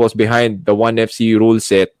the principles behind the 1FC rule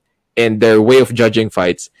set and their way of judging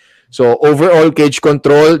fights. So overall cage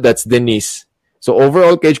control, that's Denise. So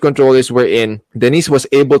overall cage control is wherein Denise was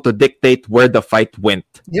able to dictate where the fight went.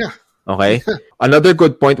 Yeah. Okay. Another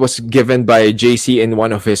good point was given by JC in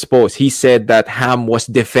one of his posts. He said that Ham was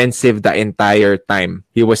defensive the entire time.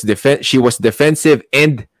 She was defensive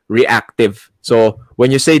and reactive. So when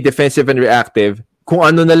you say defensive and reactive, kung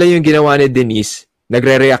ano na lang yung ginawa ni Denise,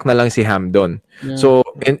 nagre-react na lang si Ham doon. Yeah. So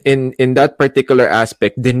in that particular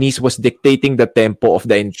aspect, Denise was dictating the tempo of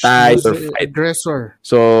the entire fight. Aggressor.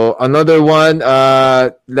 So another one,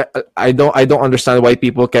 I don't understand why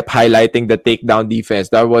people kept highlighting the takedown defense.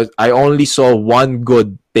 I only saw one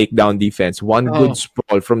good takedown defense, one good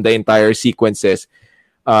sprawl from the entire sequences.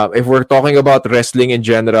 If we're talking about wrestling in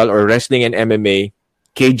general or wrestling and MMA,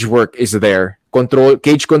 cage work is there.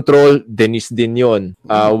 Cage control, Denise din yun.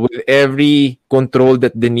 With every control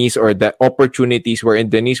that Denise or the opportunities wherein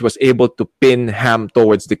Denise was able to pin Ham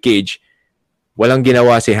towards the cage, walang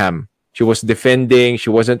ginawa si Ham. She was defending. She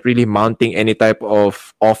wasn't really mounting any type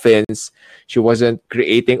of offense. She wasn't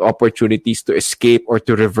creating opportunities to escape or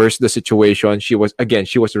to reverse the situation. She was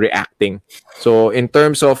reacting. So in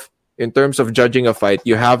terms of judging a fight,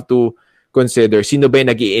 you have to consider sino ba yung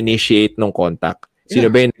nag-i-initiate ng contact. Sino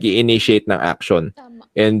ba yung nag-i-initiate ng action?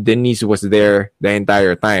 And Denise was there the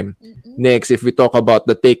entire time. Next, if we talk about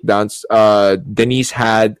the takedowns, Denise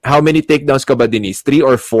had... How many takedowns ka ba, Denise? 3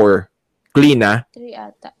 or 4? Clean, ah? 3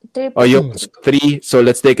 ata. 3. Oh, yung 3. So,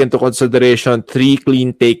 let's take into consideration 3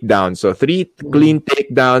 clean takedowns. So, 3 clean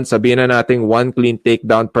takedowns. Sabihin na natin 1 clean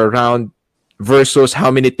takedown per round versus how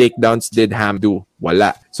many takedowns did Ham do?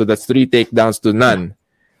 Wala. So, that's 3 takedowns to none.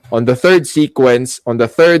 On the third sequence, on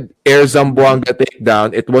the third Air Zamboanga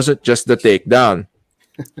takedown, it wasn't just the takedown.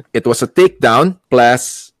 It was a takedown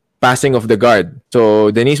plus passing of the guard.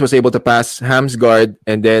 So Denise was able to pass Ham's guard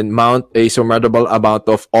and then mount a formidable amount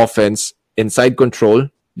of offense inside control,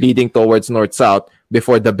 leading towards north-south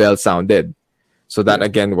before the bell sounded. So that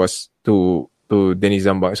again was to Denise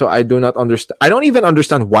Zamboanga. So I do not understand. I don't even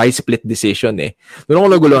understand why split decision eh. Doon ako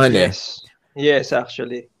naguluhan eh. Yes,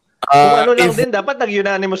 actually. Kung ano lang din, dapat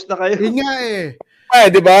nag-unanimous na kayo. Yun nga eh.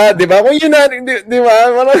 Di ba? Kung unanimous, di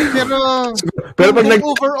ba? Pero pag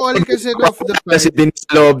overall kasi of the fight. Kasi din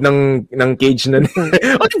sa loob ng cage na.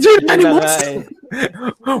 Unanimous?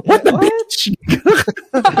 What the bitch?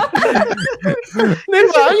 Di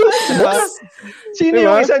ba? Sino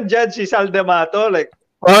yung isang judge? Si Saldamato? Like,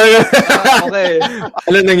 okay.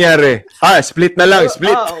 Ano nangyari? Split na lang.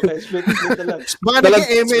 Split. Okay. Split na lang. Baka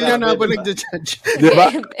nag-email yun habang nag-judge.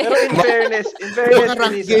 Diba? Pero in fairness,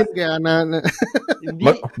 game kaya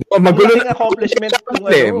magulo na accomplishment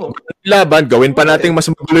kung laban, gawin pa nating mas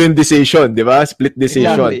magulo yung decision, diba? Split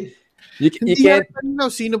decision. Exactly. You can't...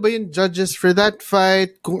 Sino ba yung judges for that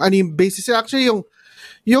fight? Kung ano yung basis. Actually,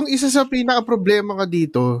 yung isa sa pinaka-problema ka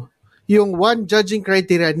dito, yung one judging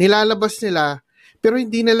criteria, nilalabas nila, pero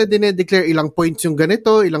hindi nila dinedeclare ilang points yung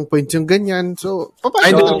ganito, ilang points yung ganyan. So,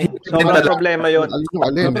 sobrang problema yun.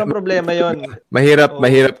 Sobrang problema yun. Mahirap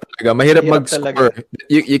talaga. Mahirap mag-score.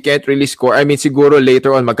 You can't really score. I mean, siguro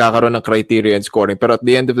later on magkakaroon ng criteria and scoring. Pero at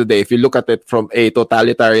the end of the day, if you look at it from a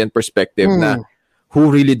totalitarian perspective na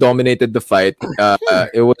who really dominated the fight,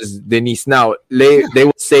 it was Denise. Now, they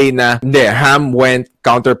would say na, Ham went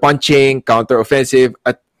counter-punching, counter-offensive,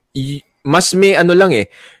 at mas may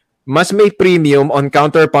mas may premium on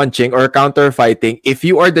counter-punching or counter-fighting if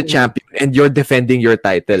you are the champion and you're defending your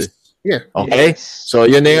title. Yeah. Okay? Yes. So,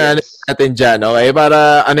 yun na yung natin dyan. Okay?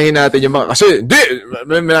 Para anahin natin yung mga... Kasi,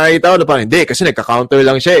 may nakikita ko na parang, kasi nagka-counter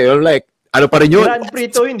lang siya. You're like, ano pa rin yun? Grand Prix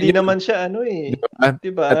to, hindi naman siya,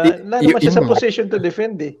 diba? Wala naman siya sa position to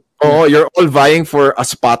defend eh. Oo, you're all vying for a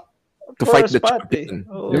spot to fight the champion.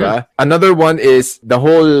 Diba? Another one is, the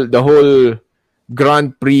whole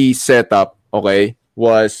Grand Prix setup, okay,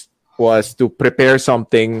 was to prepare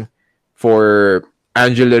something for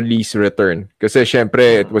Angela Lee's return. Kasi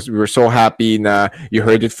syempre, we were so happy na you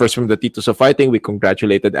heard it first from the Titos of Fighting. We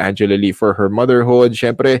congratulated Angela Lee for her motherhood.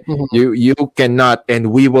 Syempre, you cannot and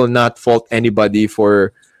we will not fault anybody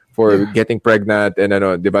for getting pregnant and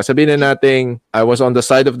diba? Sabihin na natin, I was on the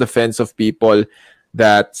side of the fence of people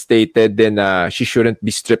that stated then she shouldn't be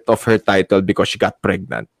stripped of her title because she got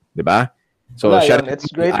pregnant. Diba? So it's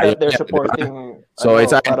great that they're supporting. So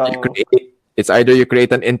it's either you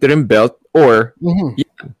create an interim belt or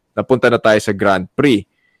napunta na tayo sa Grand Prix.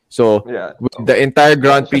 So with the entire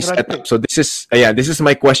Grand Prix setup. So this is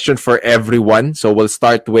my question for everyone. So we'll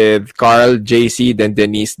start with Carl, JC, then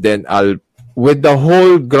Denise, then I'll with the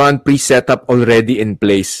whole Grand Prix setup already in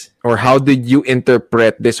place, or how did you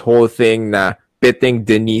interpret this whole thing na pitting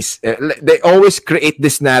Denise? They always create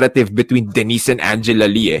this narrative between Denise and Angela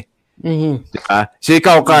Lee. So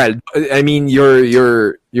ikaw, Carl, I mean,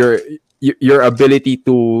 your ability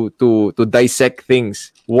to dissect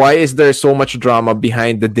things. Why is there so much drama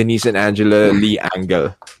behind the Denise and Angela Lee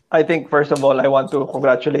angle? I think first of all, I want to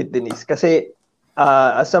congratulate Denise kasi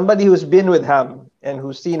as somebody who's been with Ham and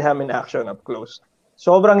who's seen Ham in action up close,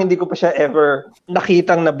 sobrang hindi ko pa siya ever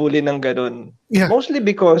nakitang nabully ng ganun. Yeah. Mostly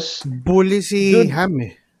because bully si Ham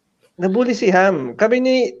Nabully si Ham. Kami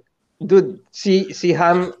ni si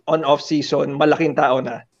Ham on off-season, malaking tao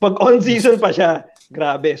na. Pag on-season pa siya,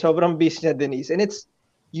 grabe, sobrang beast niya, Denise. And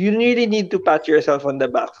you really need to pat yourself on the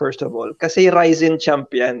back, first of all. Kasi Ryzen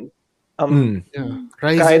champion.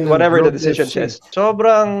 Kahit whatever the decision says.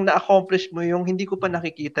 Sobrang na-accomplish mo yung hindi ko pa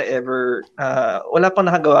nakikita ever. Wala pang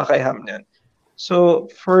nakagawa kay Ham niyan. So,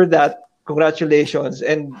 for that, congratulations.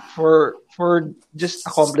 And for just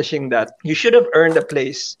accomplishing that, you should have earned a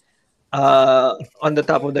place on the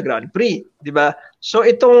top of the Grand Prix. Diba? So,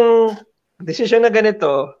 itong decision na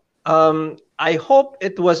ganito, I hope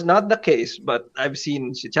it was not the case, but I've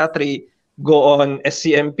seen si Chatri go on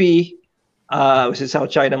SCMP, which is South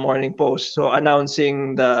China Morning Post, so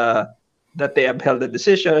announcing that they upheld the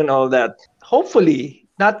decision and all that. Hopefully,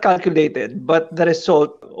 not calculated, but the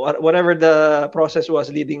result, whatever the process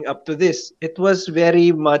was leading up to this, it was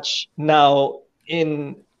very much now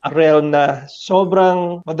in a realm na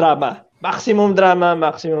sobrang madrama. Maximum drama,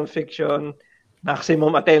 maximum fiction,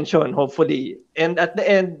 maximum attention, hopefully. And at the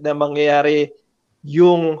end, na mangyayari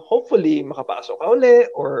yung hopefully makapasok ka uli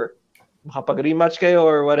or makapag-rematch kayo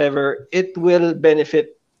or whatever, it will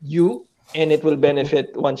benefit you and it will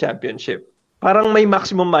benefit one championship. Parang may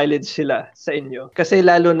maximum mileage sila sa inyo. Kasi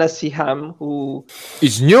lalo na si Ham who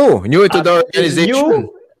is new to the organization.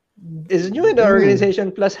 Is new in the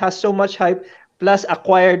organization, plus has so much hype, plus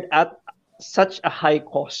acquired at such a high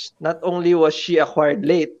cost. Not only was she acquired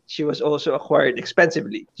late, she was also acquired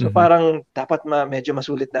expensively. So parang dapat medyo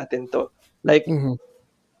masulit natin to. Like,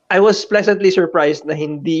 I was pleasantly surprised na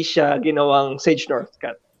hindi siya ginawang Sage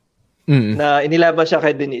Northcutt. Na inilaban siya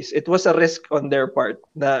kay Denise. It was a risk on their part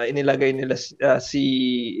na inilagay nila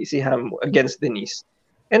si Ham against Denise.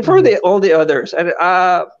 And for all the others,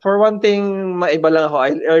 for one thing, maiba lang ako,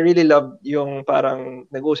 I really loved yung parang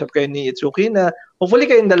nag-usap kayo ni Itsuki na hopefully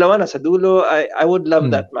kayong dalawa na sa dulo. I would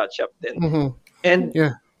love that matchup then. And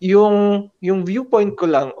yung viewpoint ko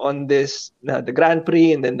lang on this, the Grand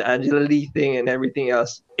Prix and then the Angela Lee thing and everything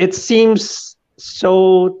else, it seems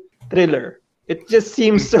so thriller. It just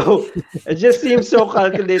seems so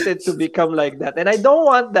calculated to become like that. And I don't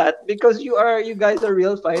want that because you guys are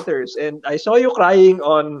real fighters. And I saw you crying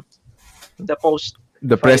on the press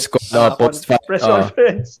conference.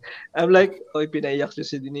 I'm like, pinaiyak siya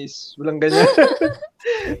si Denise. Walang ganyan.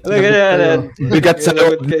 Walang ganyan. Bigat sa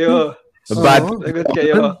lagot kayo. Bad. Lagot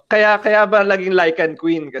kayo. Kaya ba laging Lycan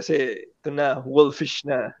Queen? Kasi ito na, wolfish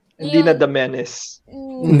na. Hindi na the menace.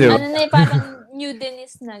 Ano na parang New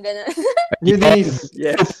Denise na, gano'n. New Denise,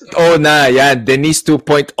 yes. Denise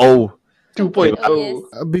 2.0. 2.0. Yes.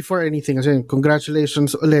 Before anything, kasi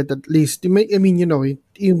congratulations ulit at least. I mean,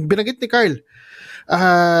 yung binanggit ni Carl,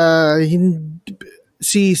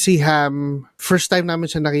 si Ham, first time namin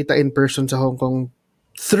siya nakita in person sa Hong Kong.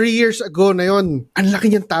 3 years ago na yon. Ang laki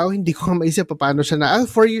niyang tao, hindi ko maisip paano siya 4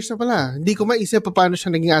 years na pala. Hindi ko maisip paano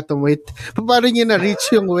siya naging atom weight. Paano niya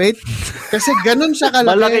na-reach yung weight? Kasi ganun siya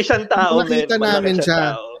kalaki. Malaki siyang tao, nakita namin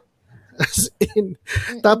siya. As in,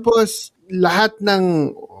 tapos, lahat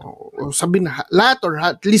ng, lahat or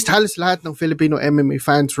at least halos lahat ng Filipino MMA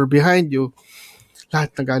fans were behind you.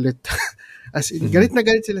 Lahat nagalit. As in, galit na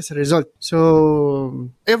galit sila sa result. So,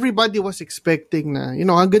 everybody was expecting na,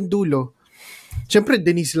 hanggang dulo, siyempre,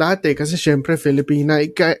 Denise lahat kasi siyempre, Filipina,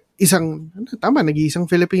 nag-iisang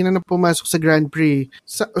Filipina na pumasok sa Grand Prix.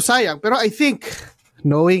 Sayang. Pero I think,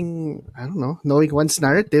 knowing one's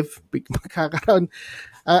narrative, makakaroon,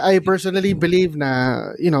 I personally believe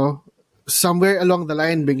na, somewhere along the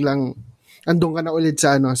line, biglang, andun ka na ulit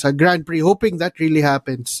sa Grand Prix, hoping that really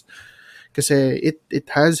happens. Kasi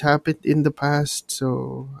it has happened in the past.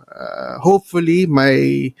 So, hopefully,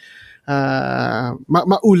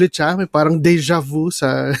 maulit siya, may parang deja vu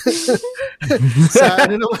sa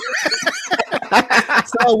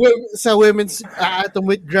sa women's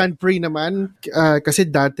atomweight Grand Prix naman, kasi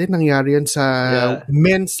dati nangyari yan sa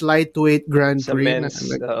men's lightweight Grand Prix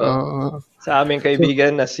sa aming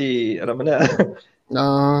kaibigan na si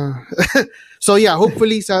So yeah,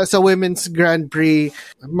 hopefully sa Women's Grand Prix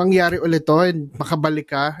mangyari ulit to and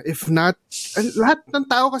makabalik ka. If not, lahat ng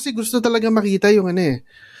tao kasi gusto talaga makita yung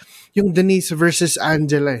yung Denise versus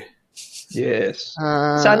Angela eh. Yes.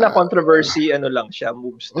 Sana controversy lang siya,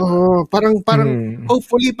 moves. Parang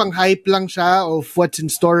hopefully pang hype lang siya of what's in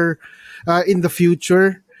store in the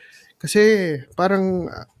future. Kasi parang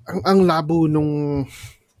ang labo nung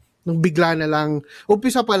bigla na lang,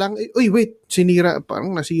 umpisa pa lang, wait,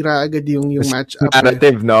 nasira agad yung match up.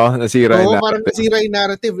 Narrative, no? Nasira yung narrative. Parang nasira yung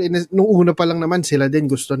narrative. Nung una pa lang naman, sila din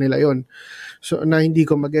gusto nila yon. So, na hindi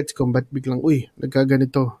ko mag-gets kung ba't biglang,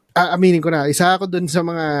 nagkaganito. Aminin ko na, isa ako dun sa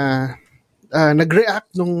mga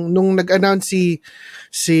nag-react nung nag-announce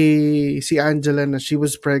si Angela na she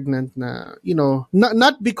was pregnant na,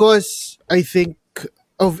 not because I think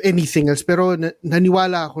of anything else, pero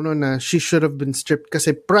naniwala ako noon na she should have been stripped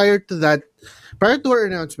kasi prior to her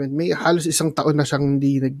announcement, may halos 1 taon na siyang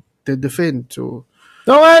hindi nag-defend. So,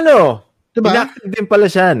 diba? Inactive din pala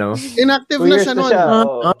siya, no? Inactive na siya noon.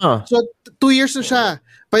 So, 2 years na siya.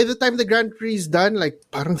 By the time the Grand Prix is done, like,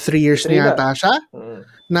 parang 3 years na yata siya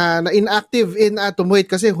na inactive in Atomweight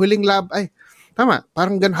kasi huling tama,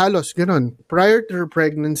 parang halos, ganun. Prior to her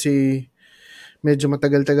pregnancy, medyo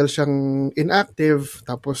matagal-tagal siyang inactive,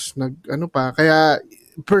 tapos kaya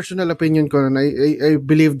personal opinion ko na I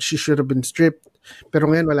believed she should have been stripped. Pero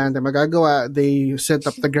ngayon wala na magagawa. They set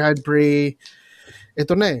up the Grand Prix.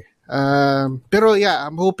 Ito na pero yeah,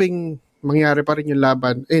 I'm hoping mangyari pa rin yung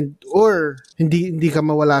laban or hindi ka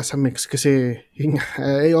mawala sa mix kasi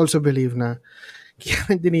I also believe na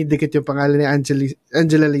kaya dinidikit yung pangalan ni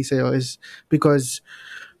Angela Lee sa'yo is because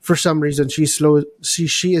for some reason she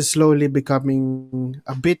is slowly becoming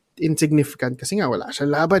a bit insignificant kasi nga wala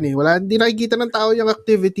siyang laban hindi nakikita ng tao yung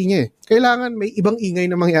activity niya kailangan may ibang ingay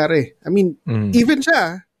na mangyari. I mean, even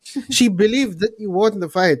siya she believed that you won the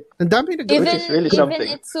fight. Ang dami really something.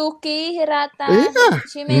 Even Itsuki Hirata,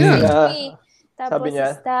 she me. messaged me. Tapos Sabi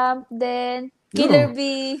niya, Stamp, then Killer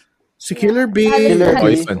B. Si Killer B.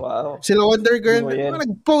 Wow. Sila Wonder Girl.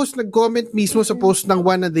 Nag-comment mismo sa post ng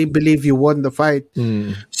one na they believe you won the fight.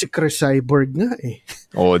 Si Chris Cyborg nga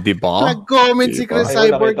di ba? Nag-comment si Chris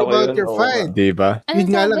Cyborg about your fight. Di ba? Yun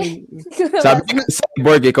nga lang. Sabi ni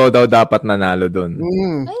Cyborg, ikaw daw dapat nanalo dun.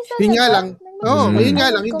 Yun nga lang. Yun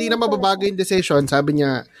nga lang, hindi na mababago yung decision, sabi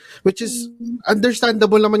niya, which is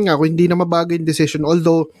understandable naman nga kung hindi na mabago yung decision,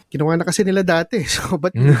 although, ginawa na kasi nila dati, so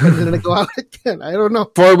ba't hindi pa nila nagawa ulit yan? I don't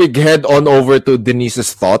know. Before we head on over to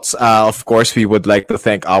Denise's thoughts, of course, we would like to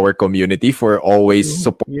thank our community for always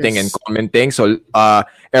supporting and commenting. So,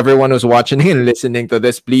 everyone who's watching and listening to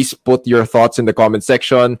this, please put your thoughts in the comment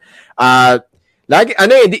section.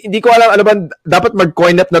 Hindi ko alam, dapat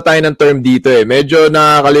mag-coin up na tayo ng term dito Medyo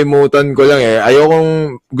nakakalimutan ko lang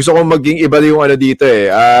gusto kong maging iba yung dito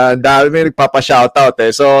dahil may nagpapa-shoutout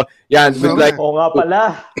So, yan, we'd like... nga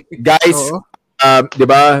pala. Guys, di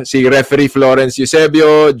ba, si referee Florence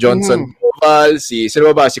Eusebio, Johnson Koval, si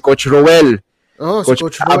Coach Roel. Si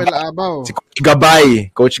Coach Roel Abaw. Si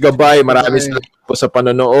Coach Gabay, maraming salamat po sa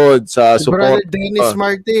panonood, sa support. Brother Dennis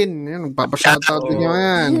Martin, nagpapa-shoutout din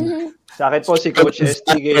yan. Sa akin po si Coach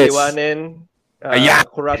STG Liwanen,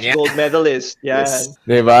 Courage Gold Medalist. Yan. Yes.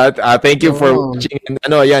 Diba? Thank you for watching.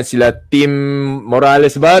 Yan, sila Team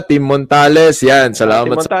Morales ba? Team Montales. Yan,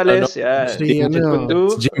 salamat Team Montales. Yan.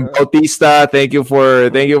 Jim Bautista. Thank you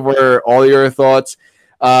for all your thoughts.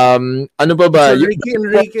 Ano ba? Ricky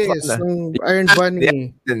Enriquez ng Iron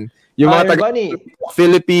Bunny. Yung mga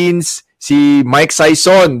Philippines, si Mike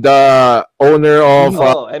Saison, the owner of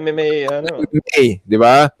MMA, di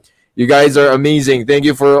ba? You guys are amazing. Thank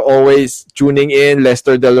you for always tuning in.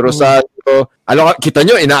 Lester Del Rosario. Kita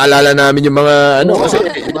nyo, inaalala namin yung mga kasi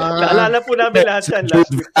naalala po namin lahat yan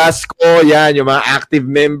last week. Asco, yan, yung mga active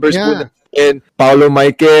members po natin. Paulo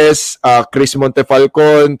Maiquez, Chris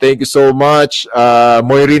Montefalcon, thank you so much.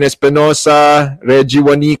 Moirine Espinosa, Reggie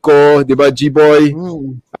Juanico, di ba, G-Boy?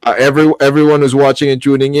 Everyone who's watching and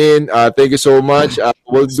tuning in, thank you so much.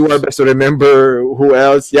 We'll do our best to remember who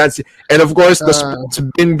else. Yan, and of course, the sports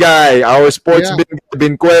bin guy, our sports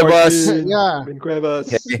bin Cuevas. Bin Cuevas.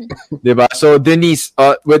 Di ba? So, Denise,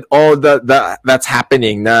 with all that's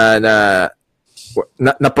happening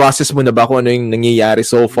na-process mo na ba kung ano yung nangyayari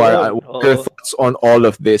so far? What are your thoughts on all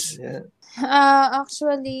of this? Yeah.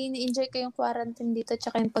 Actually, ni-enjoy ko yung quarantine dito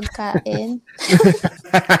tsaka yung pagkain.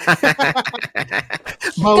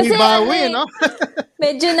 Bawi-bawi, no?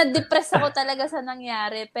 Medyo na-depress ako talaga sa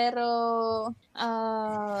nangyari. Pero,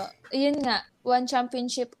 yun nga, one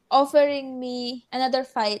championship offering me another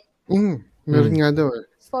fight. Meron nga daw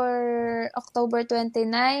for October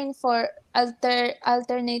 29 for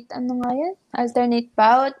alternate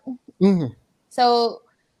bout. Mm-hmm. So,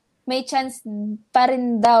 may chance pa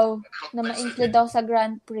rin daw na ma-include daw sa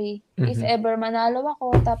Grand Prix. If ever manalo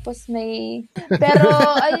ako, tapos may... Pero,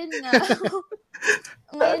 ayun nga.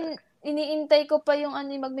 Ngayon, iniintay ko pa yung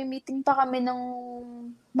magme-meeting pa kami ng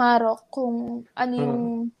Maroc kung ano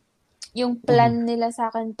yung plan nila sa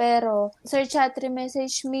akin. Pero, Sir Chatri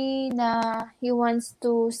message me na he wants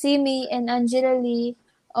to see me and Angela Lee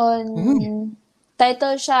on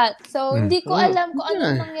title shot. So, hindi ko alam kung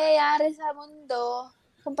anong mangyayari sa mundo.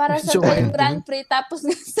 Kumpara sa yung Grand Prix, tapos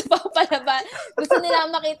gusto pa palaban. Gusto nila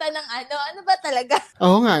makita ng ano ba talaga?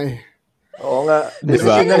 Oo nga eh. Oo nga.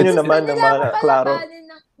 Decisionan nyo naman ng mga klaro.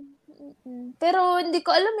 Pero hindi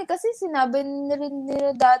ko alam kasi sinabi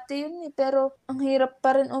nila dati yun pero ang hirap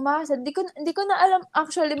pa rin umasa. Hindi ko na alam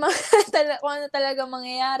actually kung ano talaga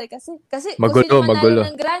mangyayari kasi magulo. Kung sino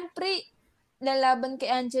ng Grand Prix, lalaban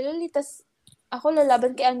kay Angela Lee, tas ako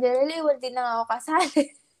lalaban kay Angela Lee, hindi na ako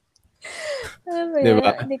kasali.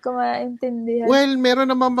 Diba? Hindi ko maintindihan. Well, meron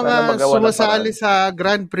naman mga sumasali sa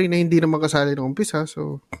Grand Prix na hindi naman kasali ng umpisa,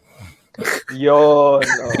 so... Yun.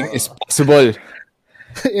 It's possible.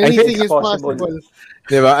 Anything is possible.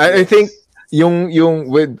 Diba? I think yung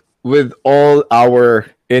with all our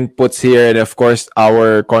inputs here and of course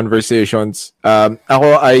our conversations,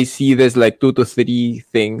 I see this like 2 to 3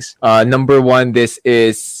 things. Number one, this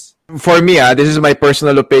is for me, this is my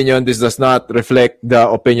personal opinion. This does not reflect the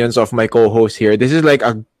opinions of my co-host here. This is like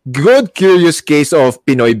a good, curious case of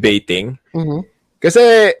Pinoy baiting.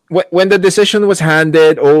 Kasi when the decision was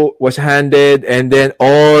handed, and then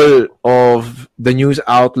all of the news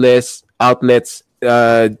outlets,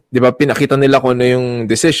 di ba, pinakita nila kung ano yung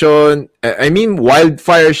decision. I mean,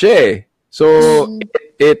 wildfire siya eh. So,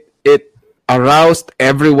 it aroused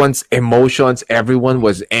everyone's emotions. Everyone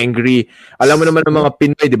was angry. Alam mo naman ng mga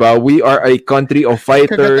Pinoy, di ba? We are a country of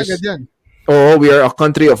fighters. We are a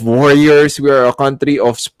country of warriors. We are a country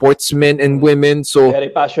of sportsmen and women. So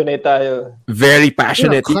very passionate tayo. Very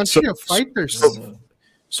passionate. We're a country of fighters.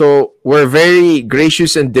 So we're very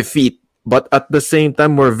gracious in defeat, but at the same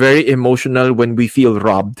time, we're very emotional when we feel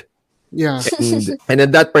robbed. Yeah. And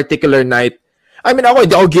at that particular night, I mean,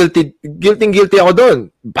 hindi ako guilty ako doon.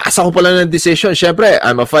 Basa ko pala ng decision. Siyempre,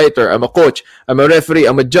 I'm a fighter, I'm a coach, I'm a referee,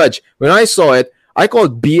 I'm a judge. When I saw it, I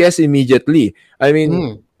called BS immediately. I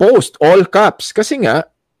mean, post, all caps. Kasi nga,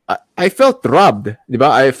 I felt robbed. Diba?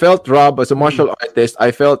 I felt robbed as a martial artist. I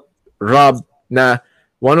felt robbed na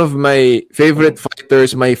one of my favorite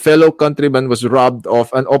fighters, my fellow countryman, was robbed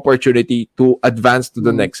of an opportunity to advance to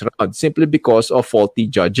the next round simply because of faulty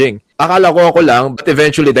judging. Akala ko ako lang, but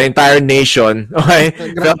eventually the entire nation, okay,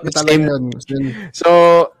 felt the same.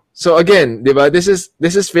 So again, diba, this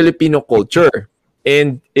is Filipino culture.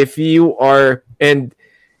 And if we're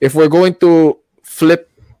going to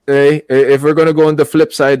flip, if we're going to go on the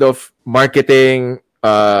flip side of marketing,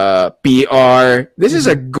 PR, this is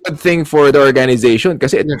a good thing for the organization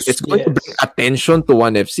because it's going to bring attention to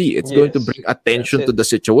 1FC. It's going to bring attention to the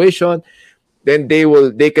situation. Then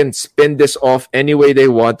they can spin this off any way they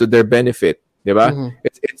want to their benefit. Diba?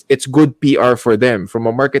 It's good PR for them. From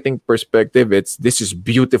a marketing perspective, this is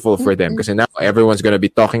beautiful for them because now everyone's going to be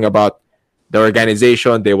talking about the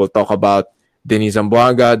organization. They will talk about Denise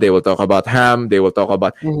Zamboanga, they will talk about Ham, they will talk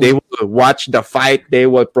about, they will watch the fight, they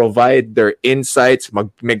will provide their insights,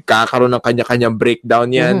 magkakaroon ng kanya-kanyang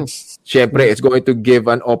breakdown yan. Siyempre, it's going to give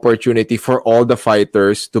an opportunity for all the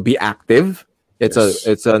fighters to be active.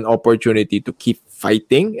 It's an opportunity to keep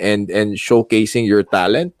fighting and showcasing your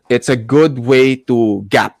talent. It's a good way to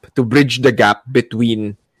bridge the gap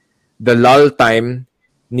between the lull time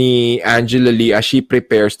ni Angela Lee as she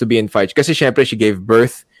prepares to be in fights. Kasi siyempre, she gave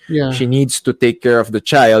birth. Yeah. She needs to take care of the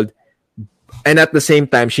child. And at the same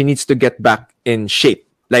time, she needs to get back in shape.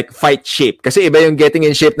 Like, fight shape. Kasi iba yung getting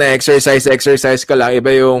in shape na exercise ka lang.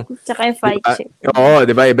 Iba yung... Tsaka yung fight shape. Oo,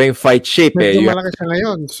 diba? Iba yung fight shape. Medyo malaki siya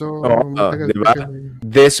ngayon. So, diba?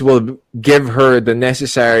 This will give her the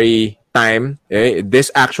necessary time.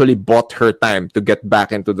 This actually bought her time to get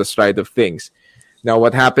back into the stride of things. Now,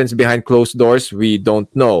 what happens behind closed doors, we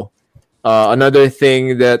don't know. Another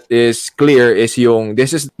thing that is clear is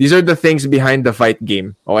these are the things behind the fight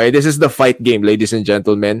game. Okay, this is the fight game, ladies and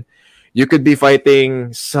gentlemen. You could be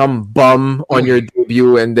fighting some bum on your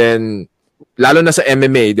debut, and then, lalo na sa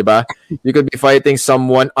MMA, diba? You could be fighting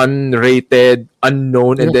someone unrated,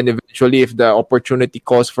 unknown, and then eventually, if the opportunity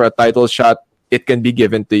calls for a title shot, it can be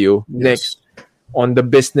given to you. Yes. Next, on the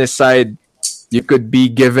business side, you could be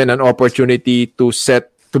given an opportunity to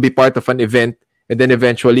be part of an event. and then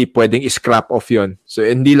eventually pwedeng i-scrap off yun. So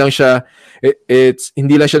hindi lang siya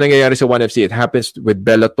nangyayari sa 1FC. It happens with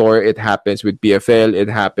Bellator, it happens with PFL,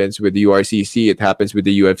 it happens with the URCC, it happens with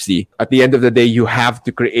the UFC. At the end of the day, you have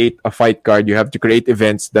to create a fight card, you have to create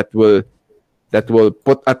events that will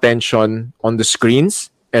put attention on the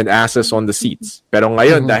screens and asses on the seats. Pero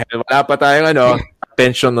ngayon, dahil wala pa tayong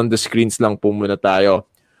attention on the screens lang po muna tayo.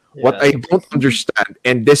 Yeah. What I don't understand,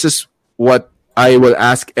 and this is what I will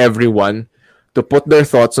ask everyone to put their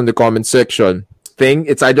thoughts in the comment section.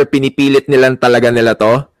 It's either pinipilit nila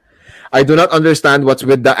to. I do not understand what's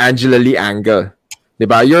with the Angela Lee angle.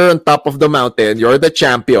 Diba? You're on top of the mountain, you're the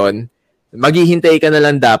champion, maghihintay ka na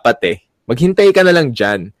lang dapat Maghintay ka na lang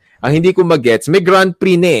dyan. Ang hindi ko magets, may Grand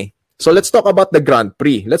Prix na eh. So let's talk about the Grand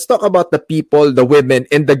Prix. Let's talk about the people, the women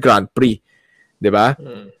in the Grand Prix. Diba?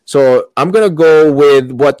 So, I'm gonna go with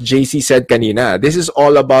what JC said kanina. This is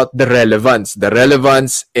all about the relevance. The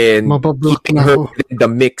relevance in keeping her in the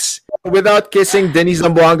mix. Without kissing Denise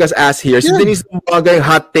Zamboanga's ass here, si Denise Zamboanga yung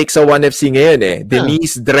hot take sa 1FC ngayon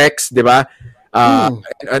Denise, Drex, diba?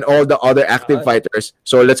 And all the other active fighters.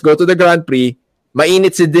 So, let's go to the Grand Prix.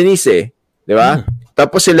 Mainit si Denise diba?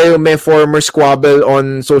 Tapos sila yung may former squabble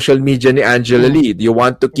on social media ni Angela Lee. Do you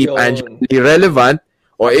want to keep Angela Lee relevant?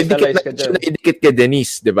 O idikit kay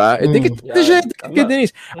Denise, di ba? Idikit kay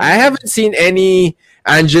Denise. I haven't seen any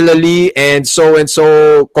Angela Lee and so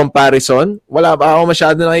comparison. Wala ba ako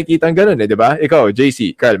masyado nakikita ng ganun di ba? Ikaw,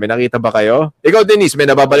 JC, Carl, may nakita ba kayo? Ikaw, Denise, may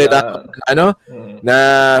nababalita na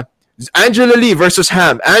Angela Lee versus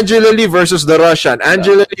Ham, Angela Lee versus the Russian,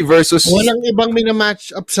 Angela Lee versus... Walang ibang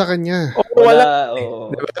mina-match up sa kanya. Wala.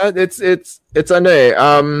 Diba? It's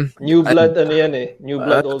New blood New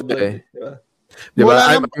blood, old blood. Diba?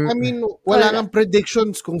 Diba? Wala nang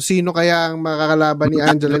predictions kung sino kaya ang makakalaban ni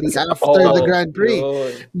Angela Lee after the Grand Prix.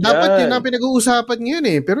 Dapat yun ang pinag-uusapan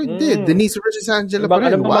ngayon Pero hindi. Denise versus Angela pa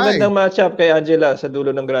rin. Ano ba magandang matchup kay Angela sa dulo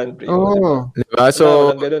ng Grand Prix? Diba?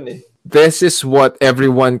 So, this is what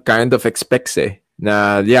everyone kind of expects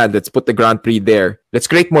na, let's put the Grand Prix there. Let's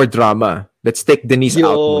create more drama. Let's take Denise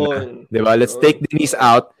out muna. Diba? Let's take Denise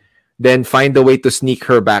out. Then find a way to sneak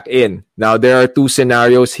her back in. Now, there are two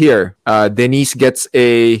scenarios here. Denise gets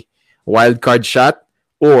a wild card shot,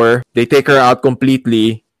 or they take her out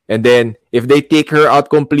completely. And then, if they take her out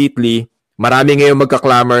completely, marami ngayon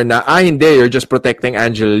magkaklamor na, hindi, you're just protecting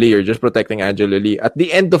Angela Lee. You're just protecting Angela Lee. At the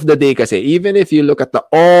end of the day kasi, even if you look at the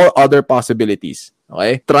all other possibilities,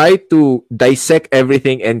 okay, try to dissect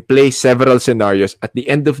everything and play several scenarios. At the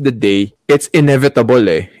end of the day, it's inevitable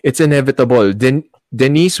It's inevitable.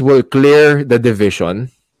 Denise will clear the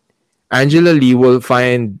division. Angela Lee will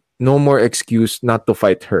find no more excuse not to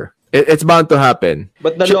fight her. It's bound to happen.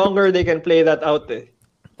 But the longer they can play that out and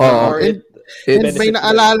may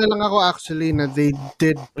naalala lang ako actually na they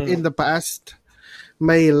did in the past.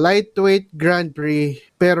 May lightweight Grand Prix,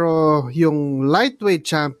 pero yung lightweight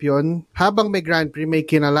champion, habang may Grand Prix, may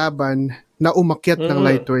kinalaban na umakyat ng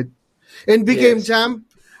lightweight. And became champ,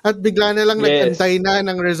 at bigla na lang nag-antay na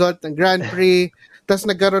ng result ng Grand Prix. Tapos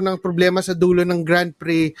nagkaroon ng problema sa dulo ng Grand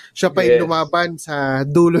Prix. Siya pa yung lumaban sa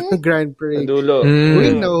dulo ng Grand Prix. Dulo.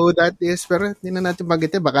 We know who that is. Pero hindi na natin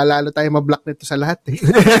magitin. Baka lalo tayo mablock nito sa lahat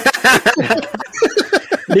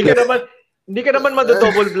Hindi ka naman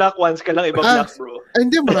double block once ka lang iba-block, bro.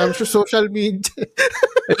 Hindi, marami sa social media.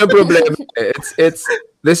 Yung problem,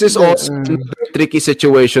 this is also a tricky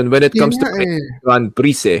situation when it comes to Grand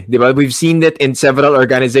Prix Diba? We've seen it in several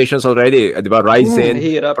organizations already. Diba? Ryzen,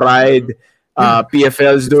 Pride,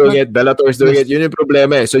 PFL's doing it, Bellator's doing it. Yun yung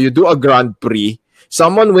problema So you do a Grand Prix,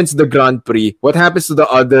 someone wins the Grand Prix, what happens to the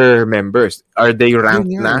other members? Are they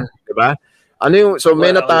ranked na? Diba?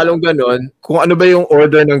 May natalong ganun, kung ano ba yung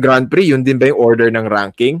order ng Grand Prix, yun din ba yung order ng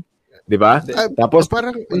ranking? Diba? Tapos,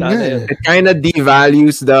 parang, it kind of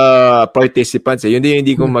devalues the participants. Yun din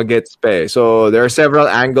hindi ko magets pa So, there are several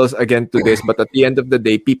angles again to this, but at the end of the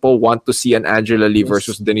day, people want to see an Angela Lee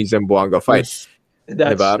versus Denise Zamboanga fight.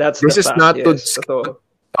 This is not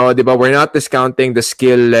diba? We're not discounting the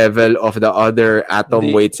skill level of the other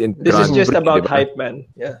atom weights in This Grand is just Prix, about diba? Hype, man.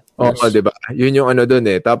 Yeah. Diba? Yun yung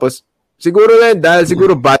dun Tapos, siguro dahil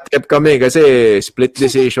siguro bad trip kami kasi split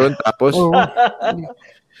decision. Tapos,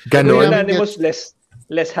 ganon. Unanimous,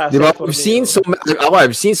 less hassle. Diba?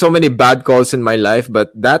 I've seen so many bad calls in my life,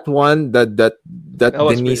 but that one, that that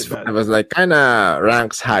Denise fight was like kind of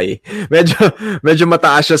ranks high. Medyo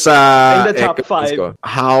mataas siya sa in the top 5.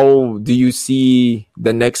 How do you see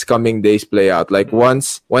the next coming days play out? Like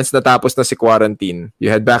once natapos na si quarantine,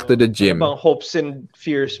 you head back to the gym. Ano bang hopes and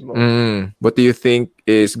fears mo? What do you think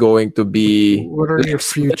is going to be? What are your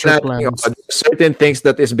future plans? Certain things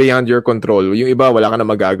that is beyond your control. Yung iba wala ka na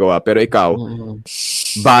magagawa, pero ikaw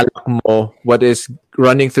balak mo, what is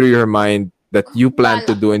running through your mind that you plan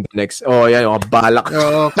to do in the next yung balak.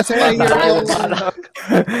 Kasi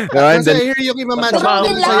yung imamatch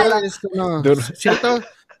sa'yo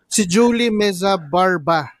si Julie Meza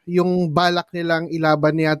Barba, yung balak nilang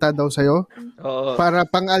ilaban yata daw sa'yo para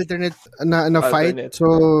pang-alternate na fight.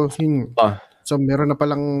 So meron na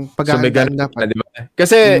palang pag-aaganda pa. Diba?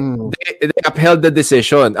 Kasi they upheld the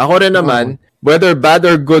decision. Ako rin naman, whether bad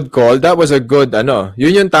or good call, that was a good,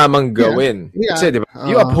 yun yung tamang gawin. Yeah. Kasi, diba,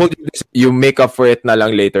 you uphold this, you make up for it na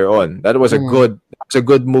lang later on. That was a good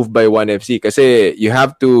move by 1FC kasi you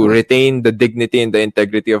have to retain the dignity and the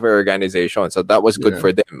integrity of your organization. So that was good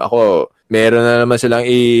for them. Ako, meron na naman silang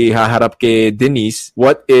ihaharap kay Denise.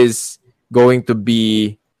 What is going to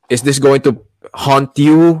be, is this going to haunt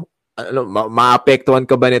you? Maapektuhan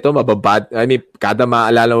ka ba nito? Kada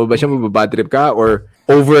maalala mo ba siya, mababad trip ka? Or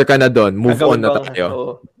over ka na doon? Move on na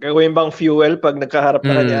tayo? Gagawin bang fuel pag nagkaharap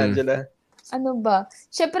na kanya, Angela? Ano ba?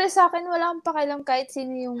 Siyempre sa akin, wala akong pakialam kahit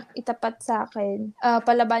sino yung itapat sa akin.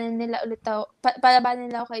 Palabanin nila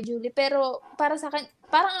ako kay Julie. Pero para sa akin,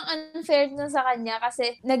 parang unfair na sa kanya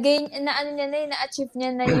kasi na-achieve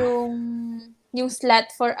niya na yung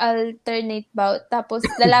slot for alternate bout. Tapos,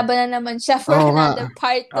 lalaban na naman siya for another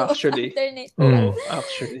part of alternate bout.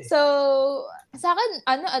 Actually. So, sa akin,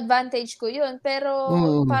 advantage ko yun. Pero,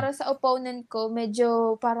 para sa opponent ko,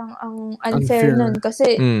 medyo parang ang unfair nun.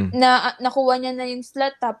 Kasi, nakuha niya na yung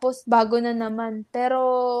slot, tapos bago na naman.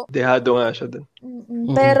 Pero, dehado nga siya dun.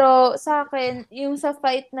 Pero, sa akin, yung sa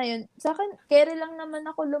fight na yun, sa akin, carry lang naman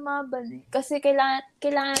ako lumaban eh. Kasi, kailangan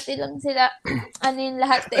natin lang sila, yung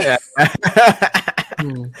lahat eh.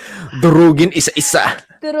 Durugin isa-isa.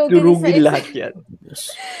 Durugin lahat yan.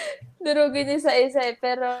 Durugin isa-isa eh.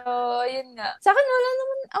 Pero, yun nga. Sa akin, wala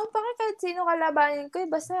naman ang kahit sino kalabanin ko eh.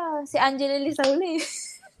 Basta si Angela Lisauli.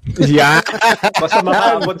 Yeah. Basta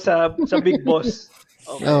makaabot sa Big Boss.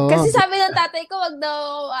 Okay. Kasi sabi ng tatay ko, wag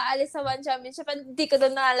daw aalis sa One Championship. Hindi ko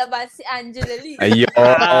doon nakalaban si Angela Lee.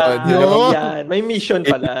 Yan. May mission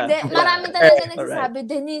pala. Marami talaga nagsasabi,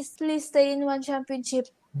 Denise, please stay in One Championship.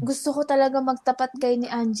 Gusto ko talaga magtapat kay ni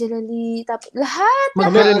Angela Lee. Lahat.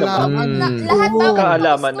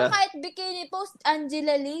 Magkaalaman na. Kahit bikini post,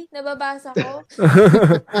 Angela Lee, nababasa ko.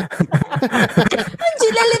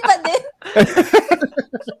 Angela Lee pa din.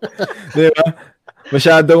 Diba?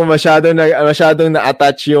 Masyadong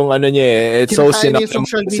na-attach yung niya eh. It's so synonymous.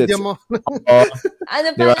 Social media mo.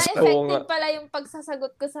 Diba? Effective pala yung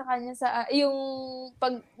pagsasagot ko sa kanya sa yung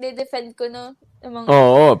pag-defend ko, no?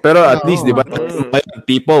 Pero at least, diba,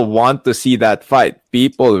 people want to see that fight.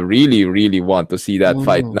 People really, really want to see that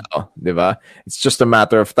fight now, diba? It's just a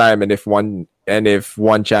matter of time, and if one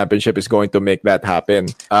championship is going to make that happen.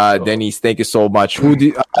 Denise, thank you so much.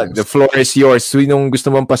 The floor is yours. Sinong gusto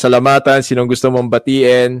mong pasalamatan? Sinong gusto mong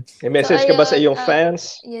batiin? May message ka ba sa iyong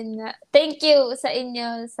fans? Yun nga. Thank you sa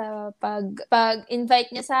inyo sa pag-invite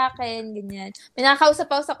niya sa akin, ganyan. May nakakausap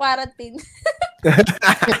ako sa quarantine.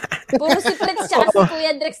 Puro si Fritz tsaka si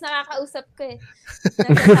Kuya Drex nakakausap ko eh.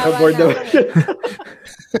 Nagsasawa na ako eh.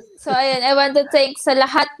 So, ayun, I want to thank sa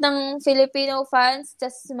lahat ng Filipino fans,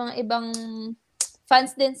 just mga ibang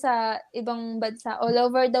fans din sa ibang bansa all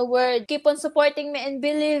over the world. Keep on supporting me and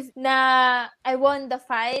believe na I won the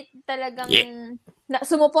fight. Talagang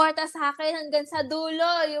sumuporta sa akin hanggang sa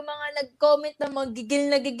dulo. Yung mga nag-comment na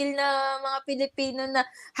gigil na mga Pilipino na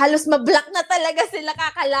halos ma-block na talaga sila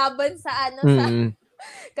kakalaban sa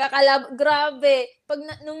grabe.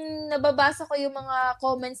 Nung nababasa ko yung mga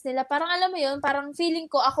comments nila, parang alam mo yun, parang feeling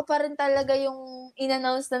ko, ako pa rin talaga yung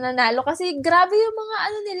in-announce na nanalo. Kasi grabe yung mga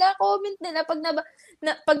nila, comment nila, pag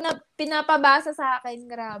pinapabasa sa akin,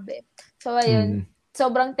 grabe. So, ayun.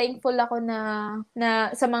 Sobrang thankful ako na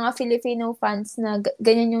sa mga Filipino fans na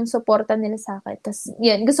ganyan yung suporta nila sa akin. Tapos,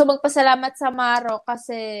 yun, gusto magpasalamat sa Maro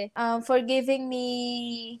kasi for giving me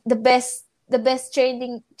the best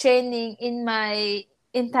training in my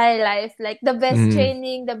entire life. Like, the best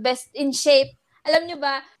training, the best in shape. Alam nyo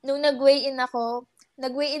ba, nung nag-weigh-in ako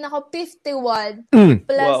 51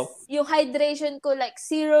 plus yung hydration ko like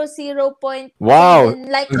 0.0. Wow!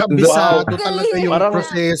 Like, kabisado talaga yung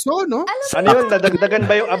proseso, no? Ano yun? Nadagdagan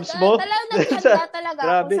ba yung abs mo?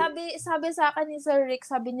 Talaga ako. Sabi sa akin ni Sir Rick,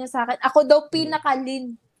 sabi niya sa akin, ako daw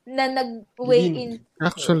pinaka-lean na nag-weigh in.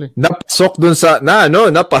 Actually. Napasok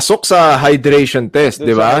sa hydration test,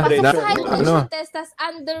 di ba? Napasok Na- sa hydration ano? test, tas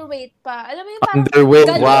underweight pa. Alam mo yung parang Underweight,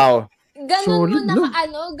 ganun- wow. Ganun Solid, mo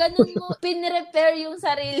no? ganun mo pinrepair yung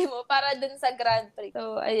sarili mo para dun sa Grand Prix.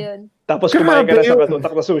 So, ayun. Tapos kumain ka na sa Grabe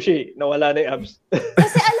katutak na sushi, nawala na yung abs.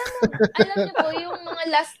 Kasi alam niyo po, yung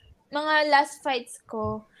mga last fights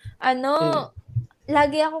ko,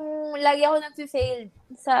 lagi ako nag-fail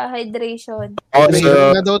sa hydration.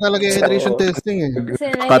 Na daw talaga yung hydration testing eh.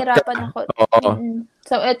 Kasi nahihirapan ako. Oo.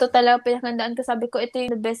 So, ito talaga pinagandaan ko. Sabi ko, ito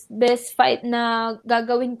yung best fight na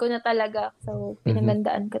gagawin ko na talaga. So,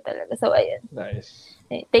 pinagandaan ko talaga. So, ayun. Nice.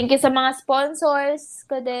 Thank you sa mga sponsors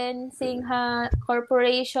ko din. Singha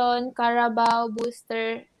Corporation, Carabao,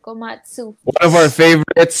 Booster, Komatsu. One of our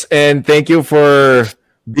favorites, and thank you for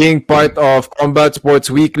being part of Combat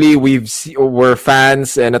Sports Weekly. We're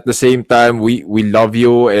fans, and at the same time, we love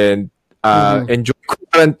you, and enjoy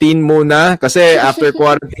quarantine muna. Kasi after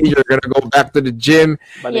quarantine, you're gonna go back to the gym.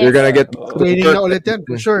 Yes. You're gonna get Training na ulit yan,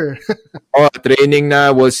 for sure. training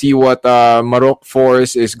na. We'll see what Maroc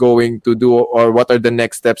Force is going to do, or what are the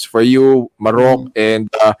next steps for you, Maroc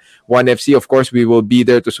and 1FC. Of course, we will be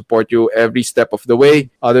there to support you every step of the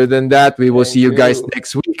way. Other than that, we will see you guys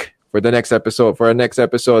next week for our next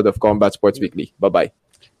episode of Combat Sports Weekly. Bye-bye.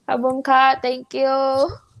 Habong ka, thank you.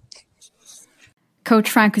 Coach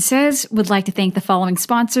Franco says would like to thank the following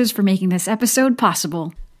sponsors for making this episode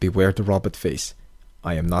possible. Beware the robot face.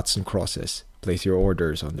 I am Knots and Crosses. Place your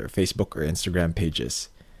orders on their Facebook or Instagram pages.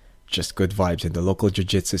 Just good vibes in the local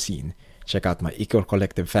jiu-jitsu scene. Check out my Ikiro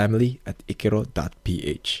Collective family at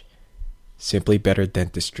ikiro.ph. Simply Better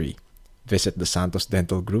Dentistry. Visit the Santos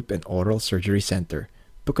Dental Group and Oral Surgery Center.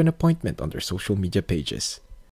 Book an appointment on their social media pages.